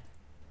on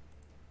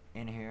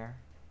in here.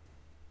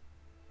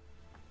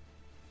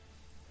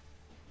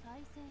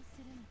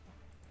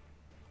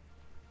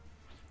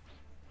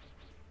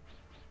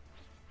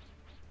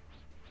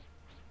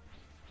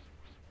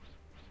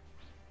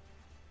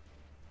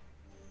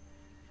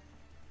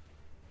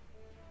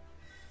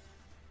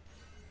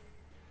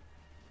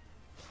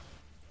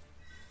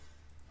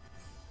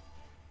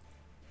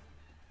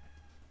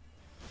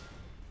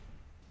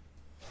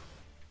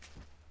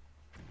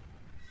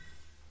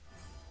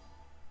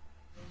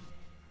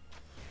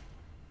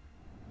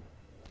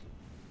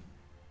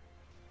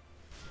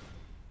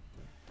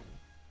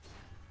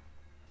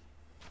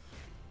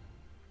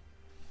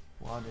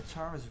 Wow, the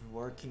charm is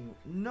working.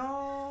 No!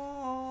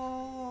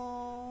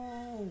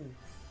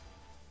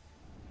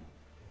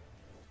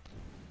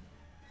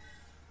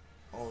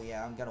 Oh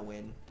yeah, I'm gonna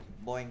win.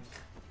 Boink.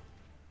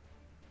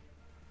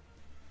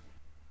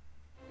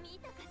 見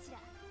たかしら。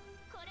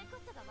これこ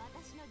そが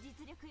私の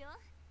実力よ。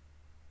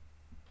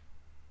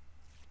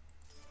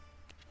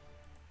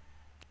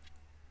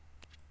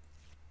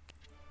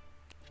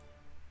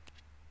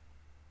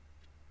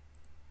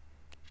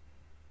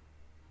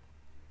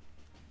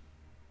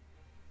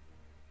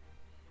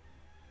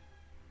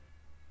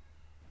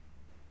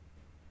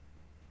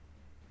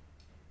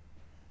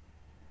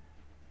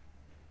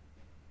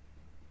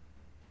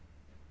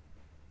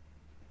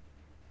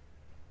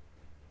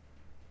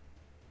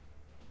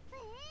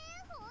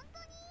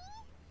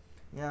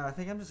Yeah, I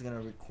think I'm just gonna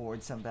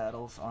record some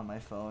battles on my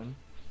phone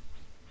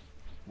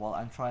while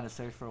I'm trying to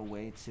search for a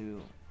way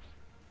to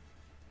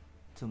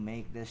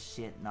make this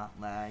shit not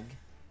lag.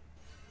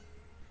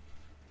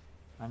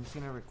 I'm just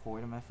gonna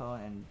record on my phone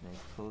and like,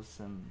 post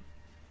some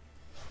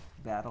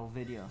battle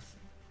videos.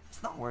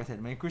 It's not worth it.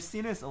 I mean,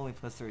 Christina is only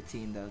plus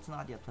 13 though. It's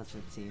not yet plus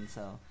 15,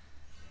 so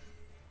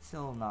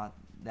still not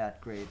that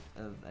great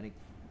of any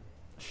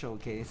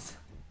showcase.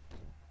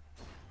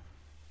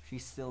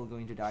 She's still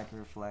going to die to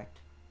reflect.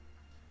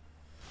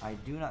 I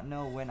do not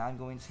know when I'm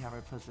going to have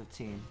her plus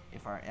 15.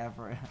 If I'm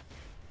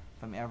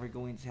ever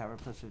going to have her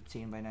plus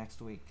 15 by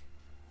next week.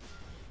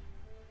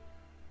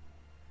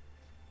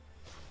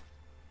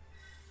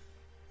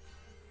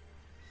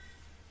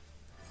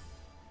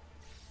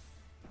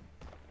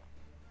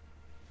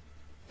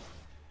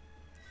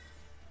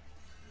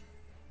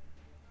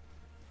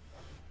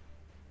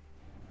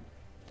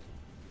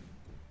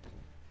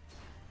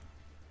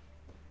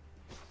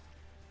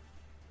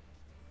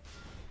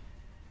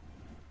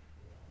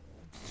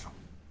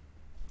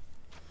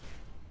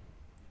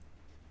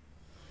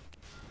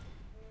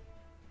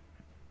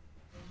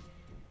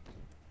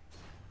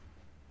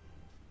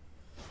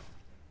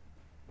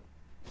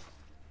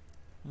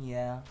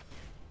 Yeah.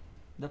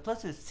 The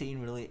plus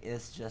 15 really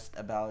is just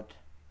about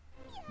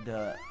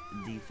the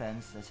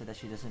defense so that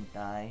she doesn't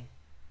die.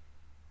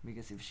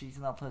 Because if she's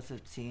not plus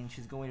 15,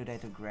 she's going to die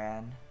to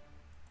Gran.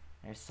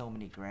 There's so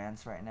many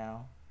Grans right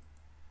now.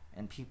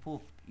 And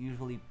people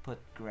usually put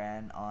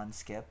Gran on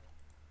skip.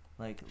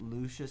 Like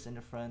Lucius in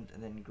the front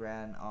and then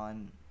Gran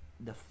on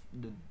the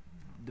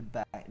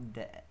back,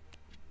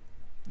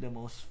 the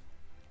most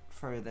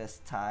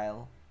furthest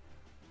tile.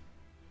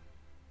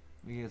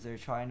 Because they're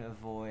trying to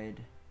avoid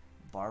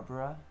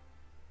Barbara.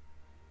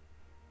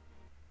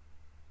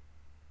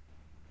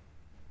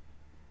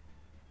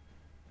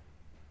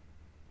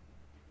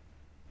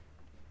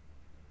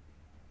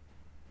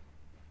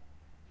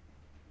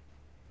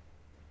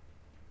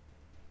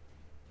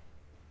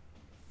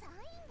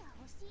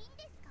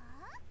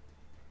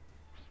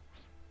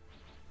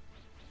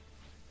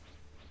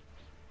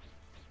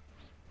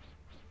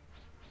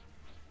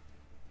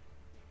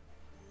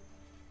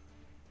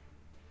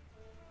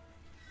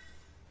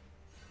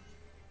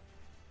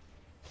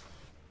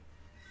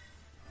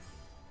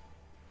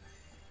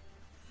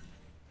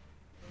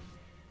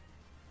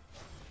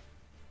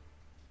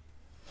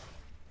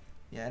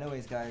 Yeah,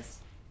 anyways guys,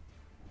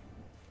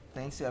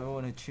 thanks to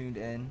everyone who tuned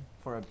in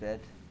for a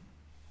bit.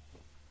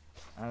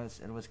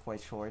 It was quite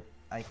short.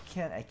 I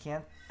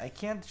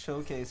can't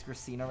showcase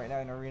Christina right now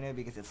in Arena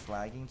because it's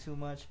lagging too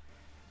much.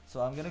 So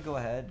I'm gonna go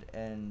ahead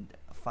and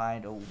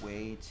find a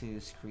way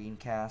to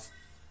screencast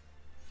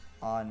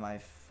on my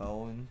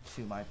phone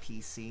to my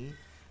PC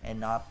and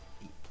not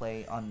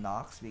play on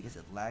Nox because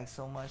it lags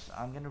so much.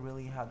 I'm gonna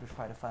really have to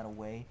try to find a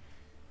way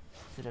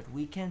so that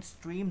we can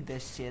stream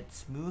this shit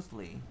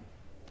smoothly.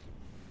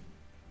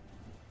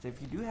 So if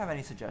you do have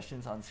any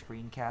suggestions on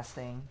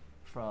screencasting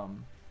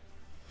from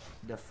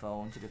the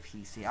phone to the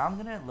PC, I'm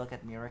gonna look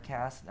at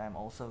Miracast. I'm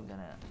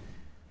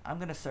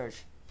gonna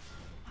search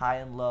high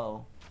and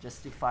low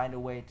just to find a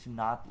way to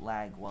not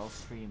lag while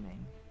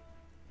streaming.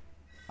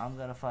 I'm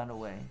gonna find a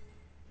way.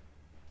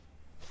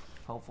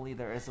 Hopefully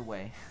there is a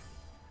way.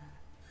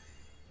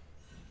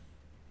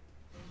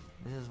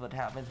 This is what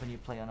happens when you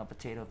play on a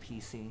potato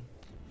PC.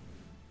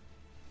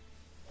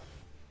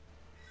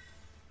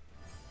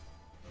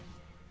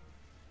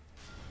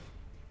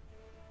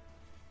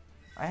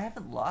 I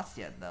haven't lost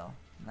yet though.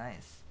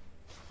 Nice.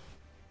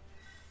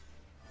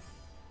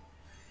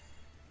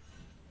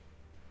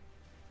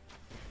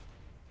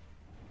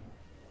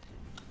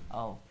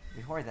 Oh,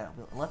 before that,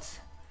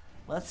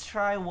 let's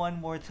try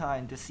one more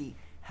time to see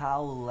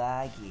how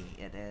laggy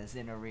it is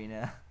in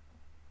Arena.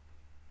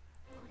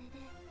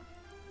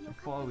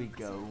 Before we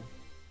go,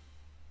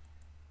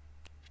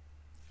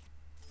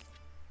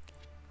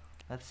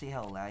 let's see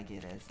how laggy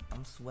it is.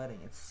 I'm sweating.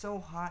 It's so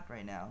hot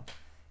right now.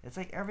 It's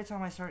like every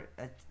time I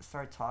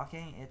start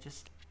talking,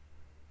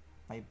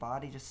 my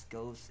body just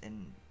goes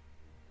in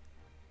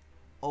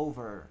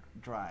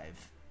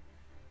overdrive.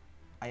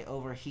 I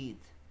overheat.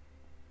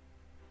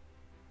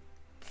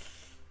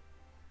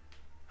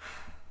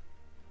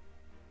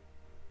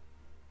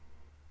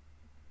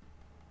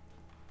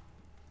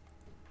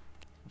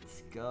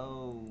 Let's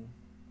go.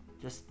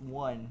 Just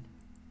one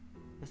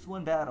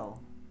battle,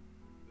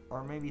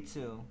 or maybe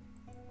two,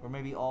 or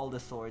maybe all the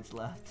swords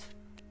left.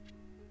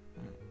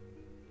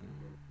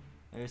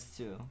 There's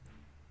two.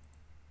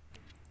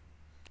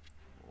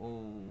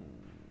 Oh.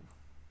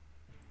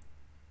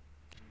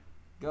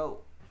 Go.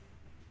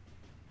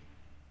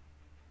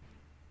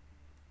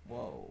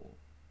 Whoa.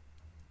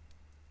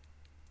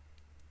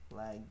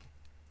 Lag.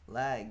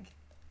 Lag.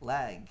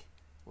 Lag.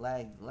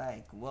 Lag.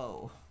 Lag.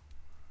 Whoa.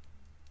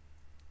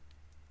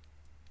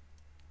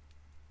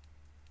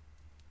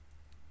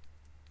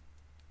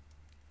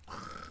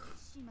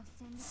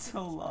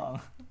 So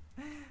long.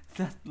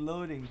 That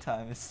loading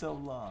time is so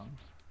long.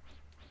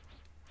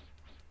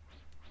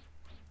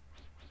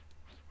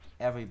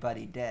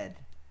 Everybody dead.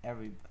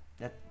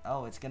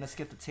 Oh, it's gonna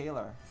skip to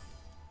Taylor.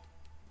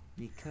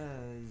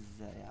 Because,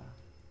 yeah.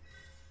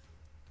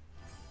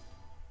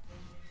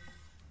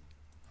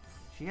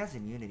 She has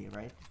immunity,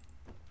 right?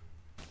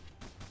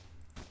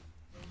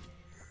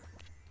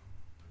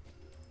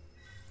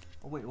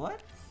 Oh, wait,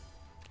 what?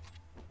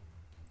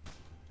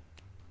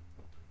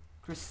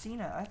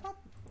 Christina, I thought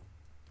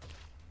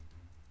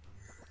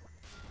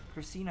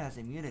Christina has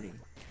immunity.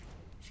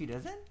 She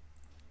doesn't?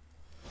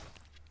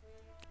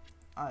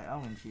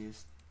 I'm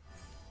confused.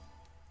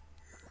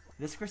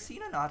 Does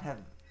Christina not have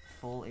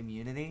full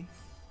immunity?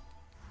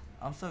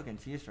 I'm so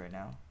confused right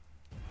now.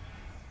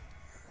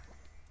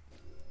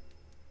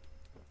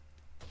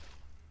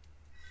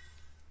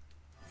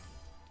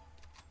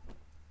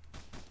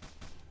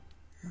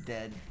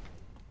 Dead.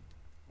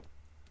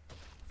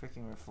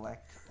 Freaking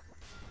reflect.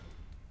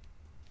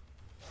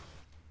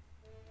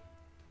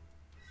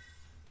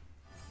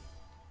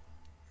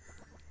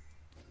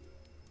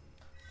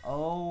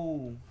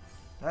 Oh,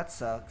 that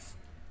sucks.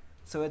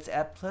 So it's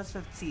at plus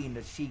 15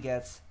 that she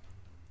gets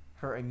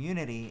her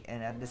immunity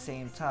and at the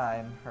same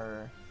time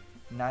her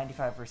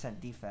 95%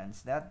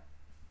 defense. That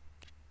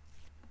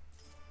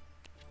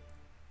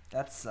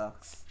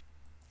sucks.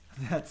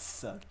 That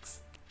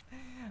sucks.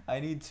 I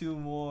need 2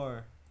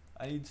 more.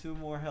 I need 2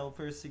 more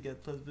helpers to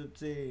get plus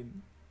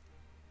 15.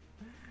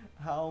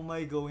 How am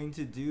I going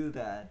to do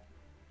that?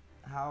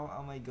 How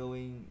am I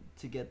going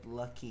to get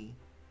lucky?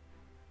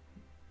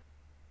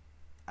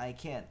 I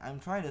can't. I'm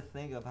trying to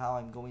think of how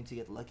I'm going to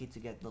get lucky to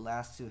get the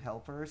last 2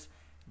 helpers,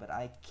 but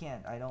I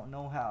can't. I don't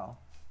know how.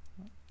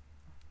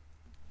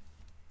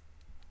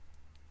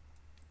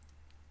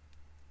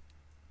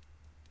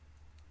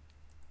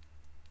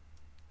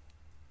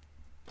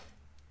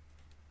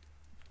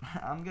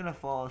 I'm gonna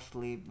fall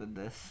asleep with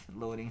this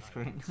loading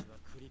screen.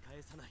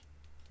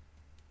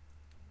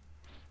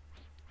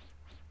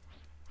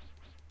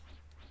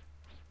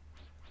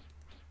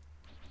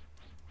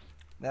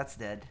 That's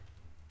dead.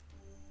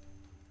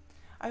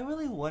 I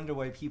really wonder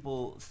why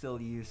people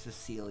still use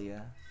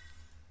Cecilia.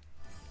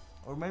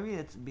 Or maybe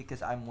it's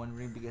because I'm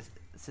wondering because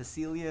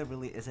Cecilia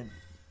really isn't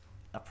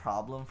a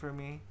problem for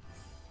me.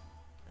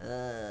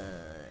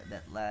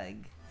 That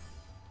lag.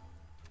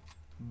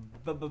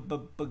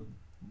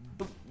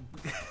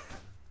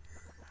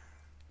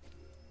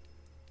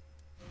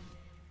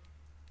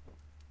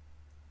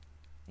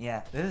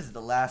 Yeah, this is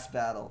the last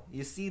battle.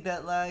 You see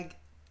that lag?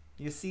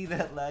 You see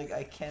that lag?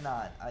 I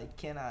cannot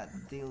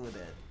deal with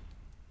it.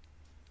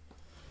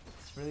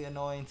 It's really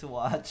annoying to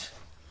watch.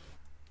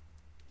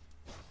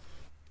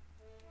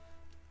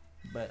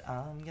 But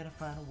I'm gonna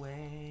find a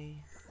way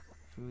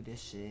through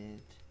this shit.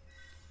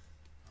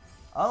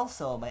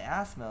 Also, my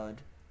ass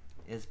mode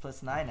is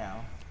 +9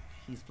 now.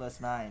 He's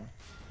 +9.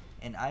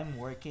 And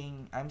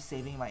I'm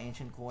saving my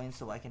ancient coins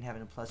so I can have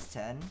it in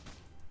 +10.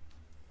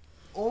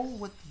 Oh,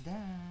 what's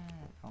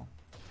that? Oh,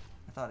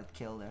 I thought it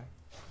killed her.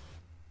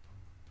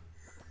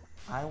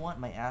 I want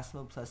my ass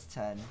mode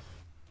 +10.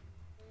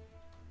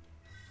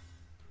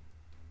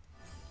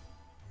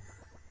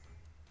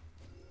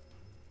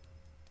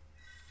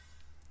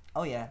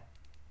 Oh yeah,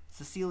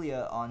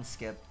 Cecilia on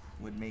skip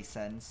would make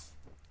sense.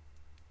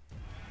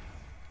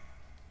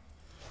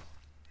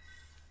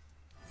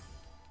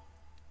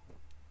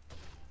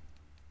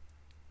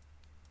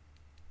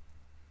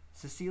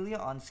 Cecilia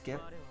on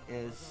skip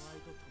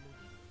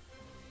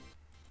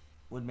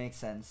would make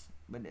sense,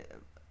 but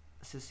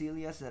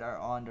Cecilias that are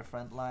on the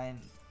front line,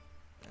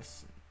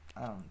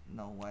 I don't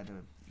know why to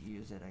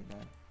use it like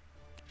that.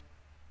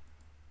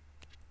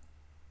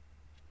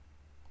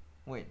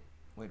 Wait.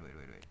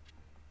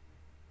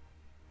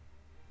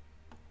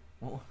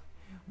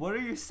 What are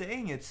you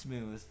saying? It's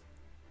smooth.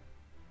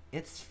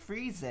 It's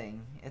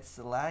freezing. It's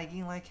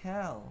lagging like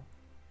hell.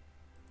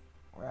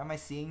 Or am I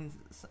seeing?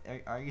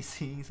 Are you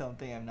seeing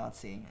something I'm not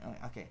seeing?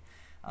 Okay,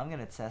 I'm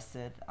gonna test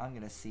it. I'm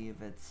gonna see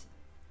if it's.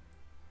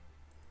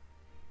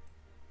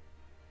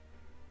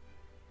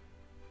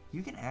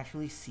 You can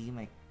actually see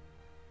my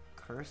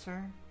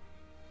cursor?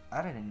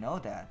 I didn't know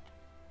that.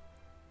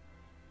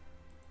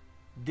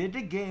 Did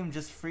the game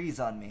just freeze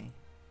on me?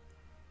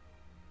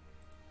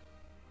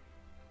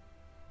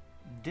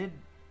 Did...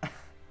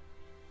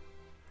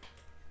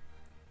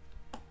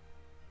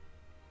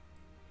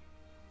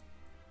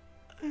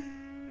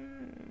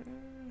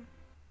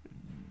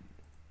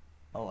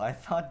 Oh, I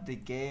thought the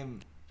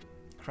game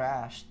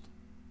crashed.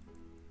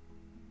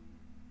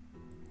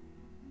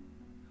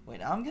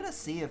 Wait, I'm gonna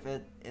see if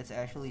it's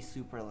actually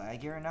super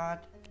laggy or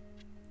not.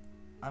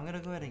 I'm gonna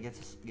go ahead and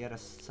get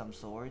us some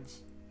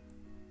swords.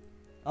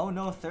 Oh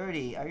no,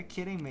 30. Are you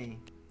kidding me?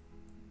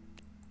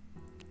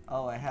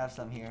 Oh, I have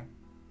some here.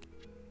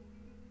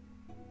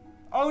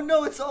 Oh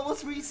no, it's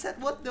almost reset.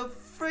 What the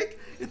frick?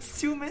 It's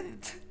 2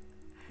 minutes.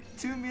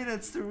 2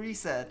 minutes to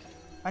reset.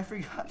 I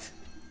forgot.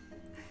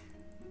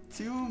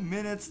 2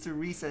 minutes to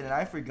reset and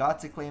I forgot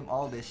to claim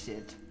all this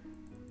shit.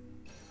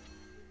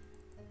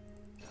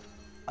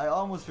 I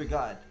almost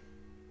forgot.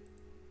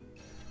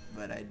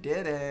 But I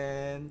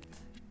didn't.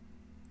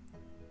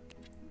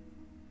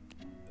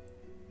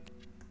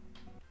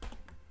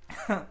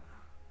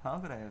 How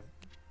could I have?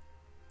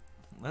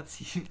 Let's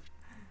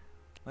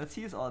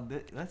use all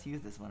this. Let's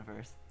use this one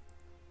first.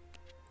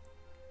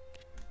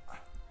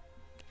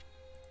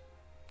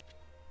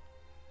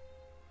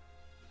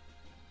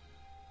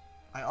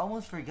 I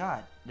almost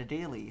forgot the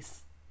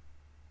dailies.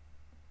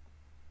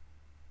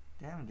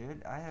 Damn,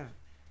 dude, I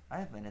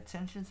have an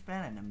attention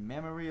span and a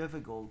memory of a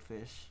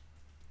goldfish.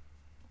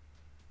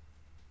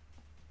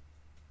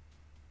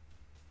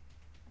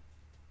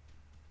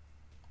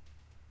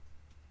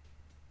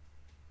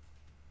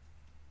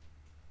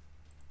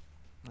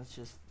 Let's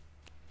just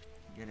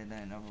get it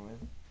done and over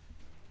with.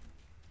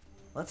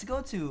 Let's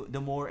go to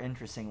the more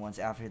interesting ones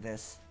after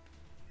this.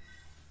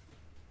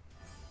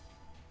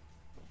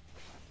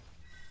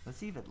 Let's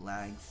see if it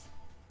lags.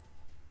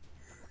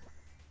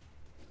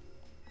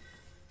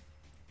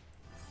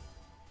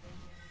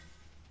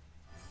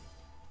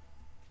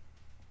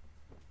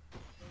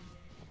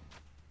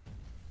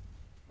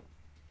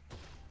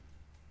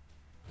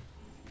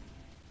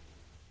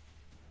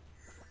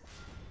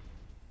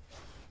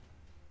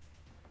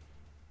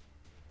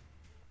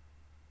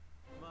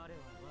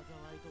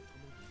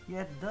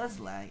 Yeah, it does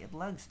lag. It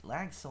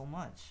lags so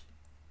much.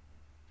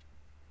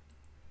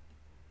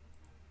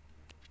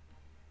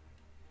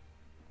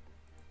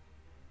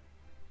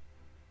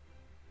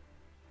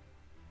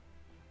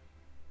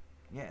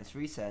 Yeah, it's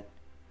reset.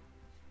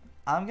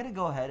 I'm gonna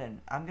go ahead and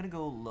I'm gonna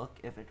go look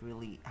if it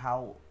really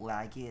how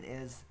laggy it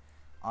is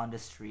on the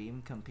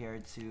stream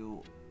compared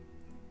to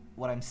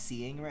what I'm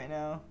seeing right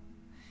now.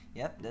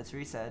 Yep, that's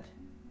reset.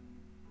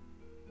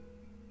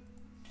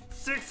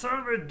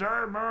 600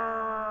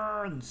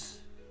 diamonds!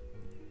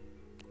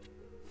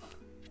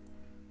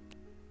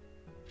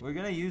 We're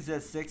gonna use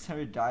that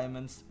 600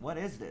 diamonds. What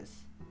is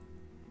this?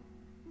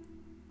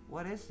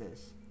 What is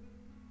this?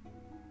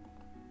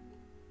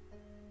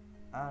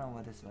 I don't know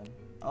what this one.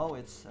 Oh,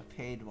 it's a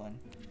paid one.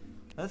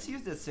 Let's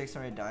use the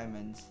 600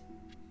 diamonds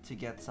to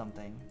get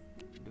something.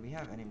 Do we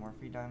have any more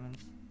free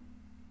diamonds?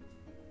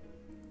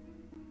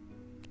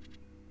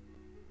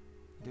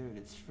 Dude,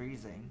 it's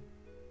freezing.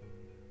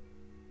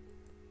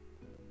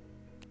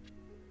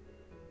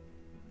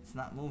 It's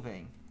not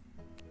moving.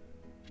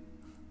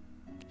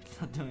 It's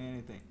not doing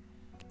anything.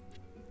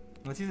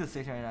 Let's use the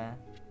 609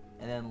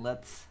 and then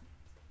let's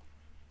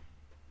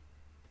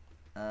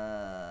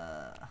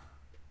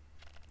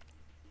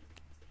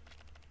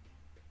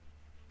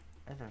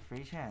there's a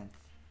free chance.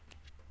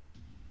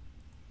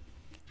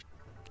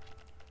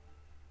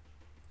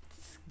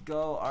 Let's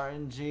go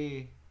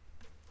RNG.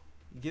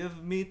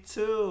 Give me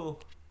 2.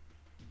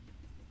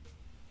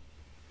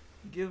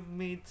 Give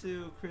me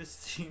 2,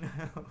 Christina.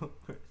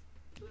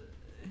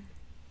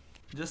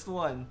 Just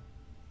 1.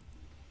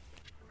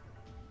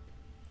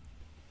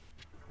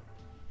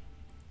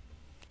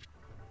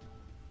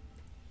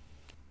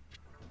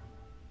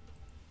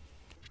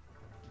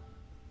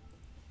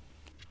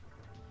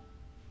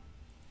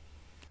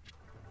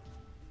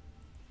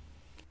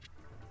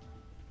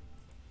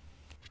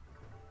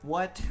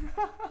 What?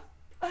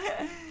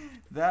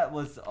 That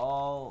was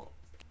all.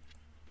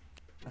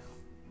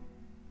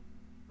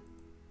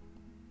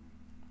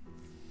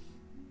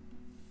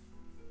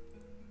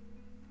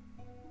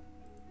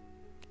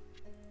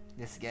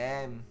 This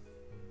game.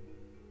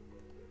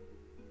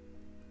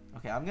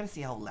 Okay, I'm gonna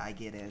see how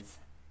laggy it is.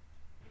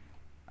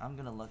 I'm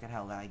gonna look at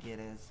how laggy it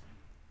is.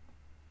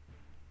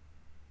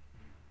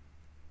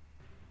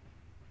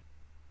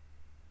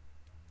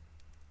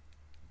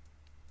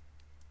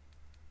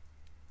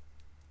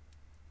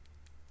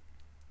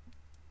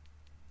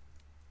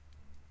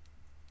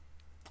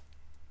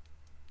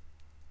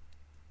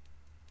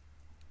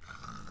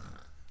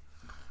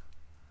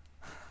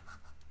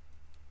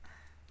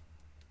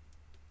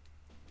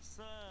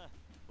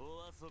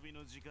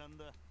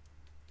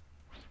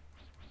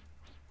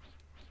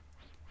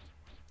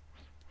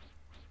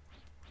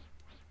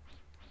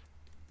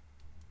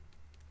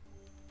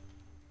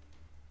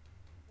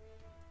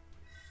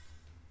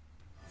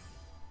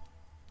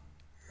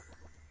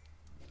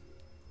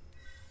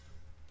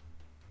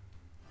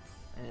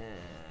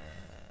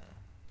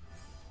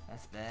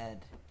 That's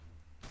bad.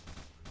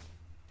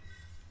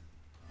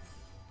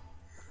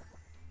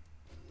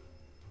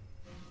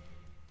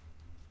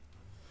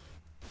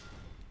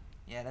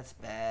 Yeah, that's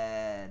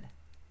bad.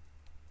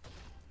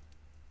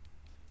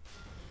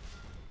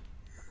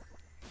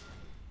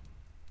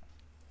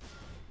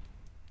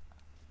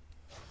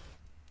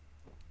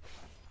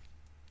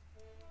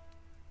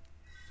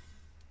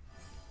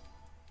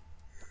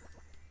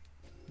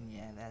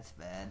 Yeah, that's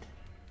bad.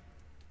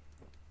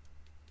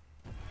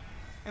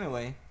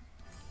 Anyway,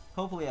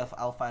 hopefully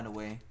I'll find a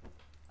way.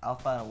 I'll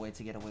find a way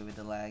to get away with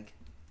the lag.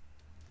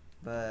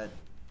 But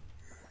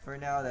for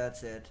now,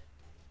 that's it.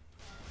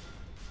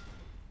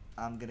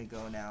 I'm gonna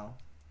go now.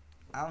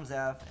 I'm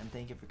Zaf, and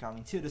thank you for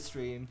coming to the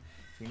stream.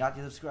 If you're not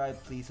yet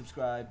subscribed, please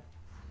subscribe.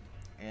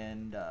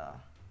 And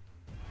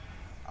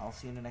I'll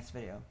see you in the next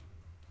video.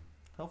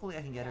 Hopefully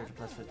I can get her to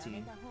plus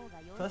 15.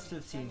 Plus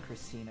 15,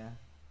 Christina.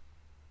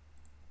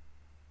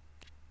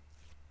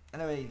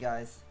 Anyway,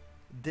 guys,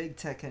 Dig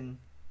Tekken,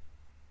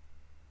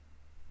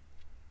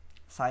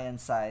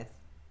 Science Scythe,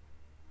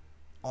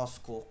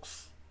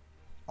 Oscooks.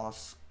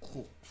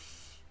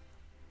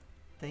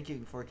 Thank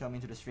you for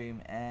coming to the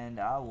stream, and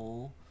I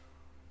will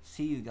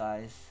see you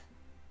guys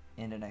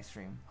in the next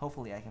stream.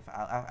 Hopefully, I'm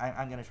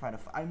gonna try to.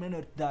 I'm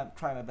gonna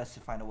try my best to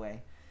find a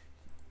way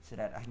so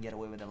that I can get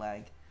away with the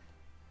lag.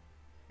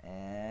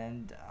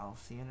 And I'll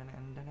see you in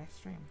the next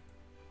stream.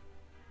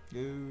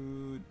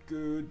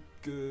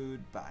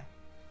 Goodbye.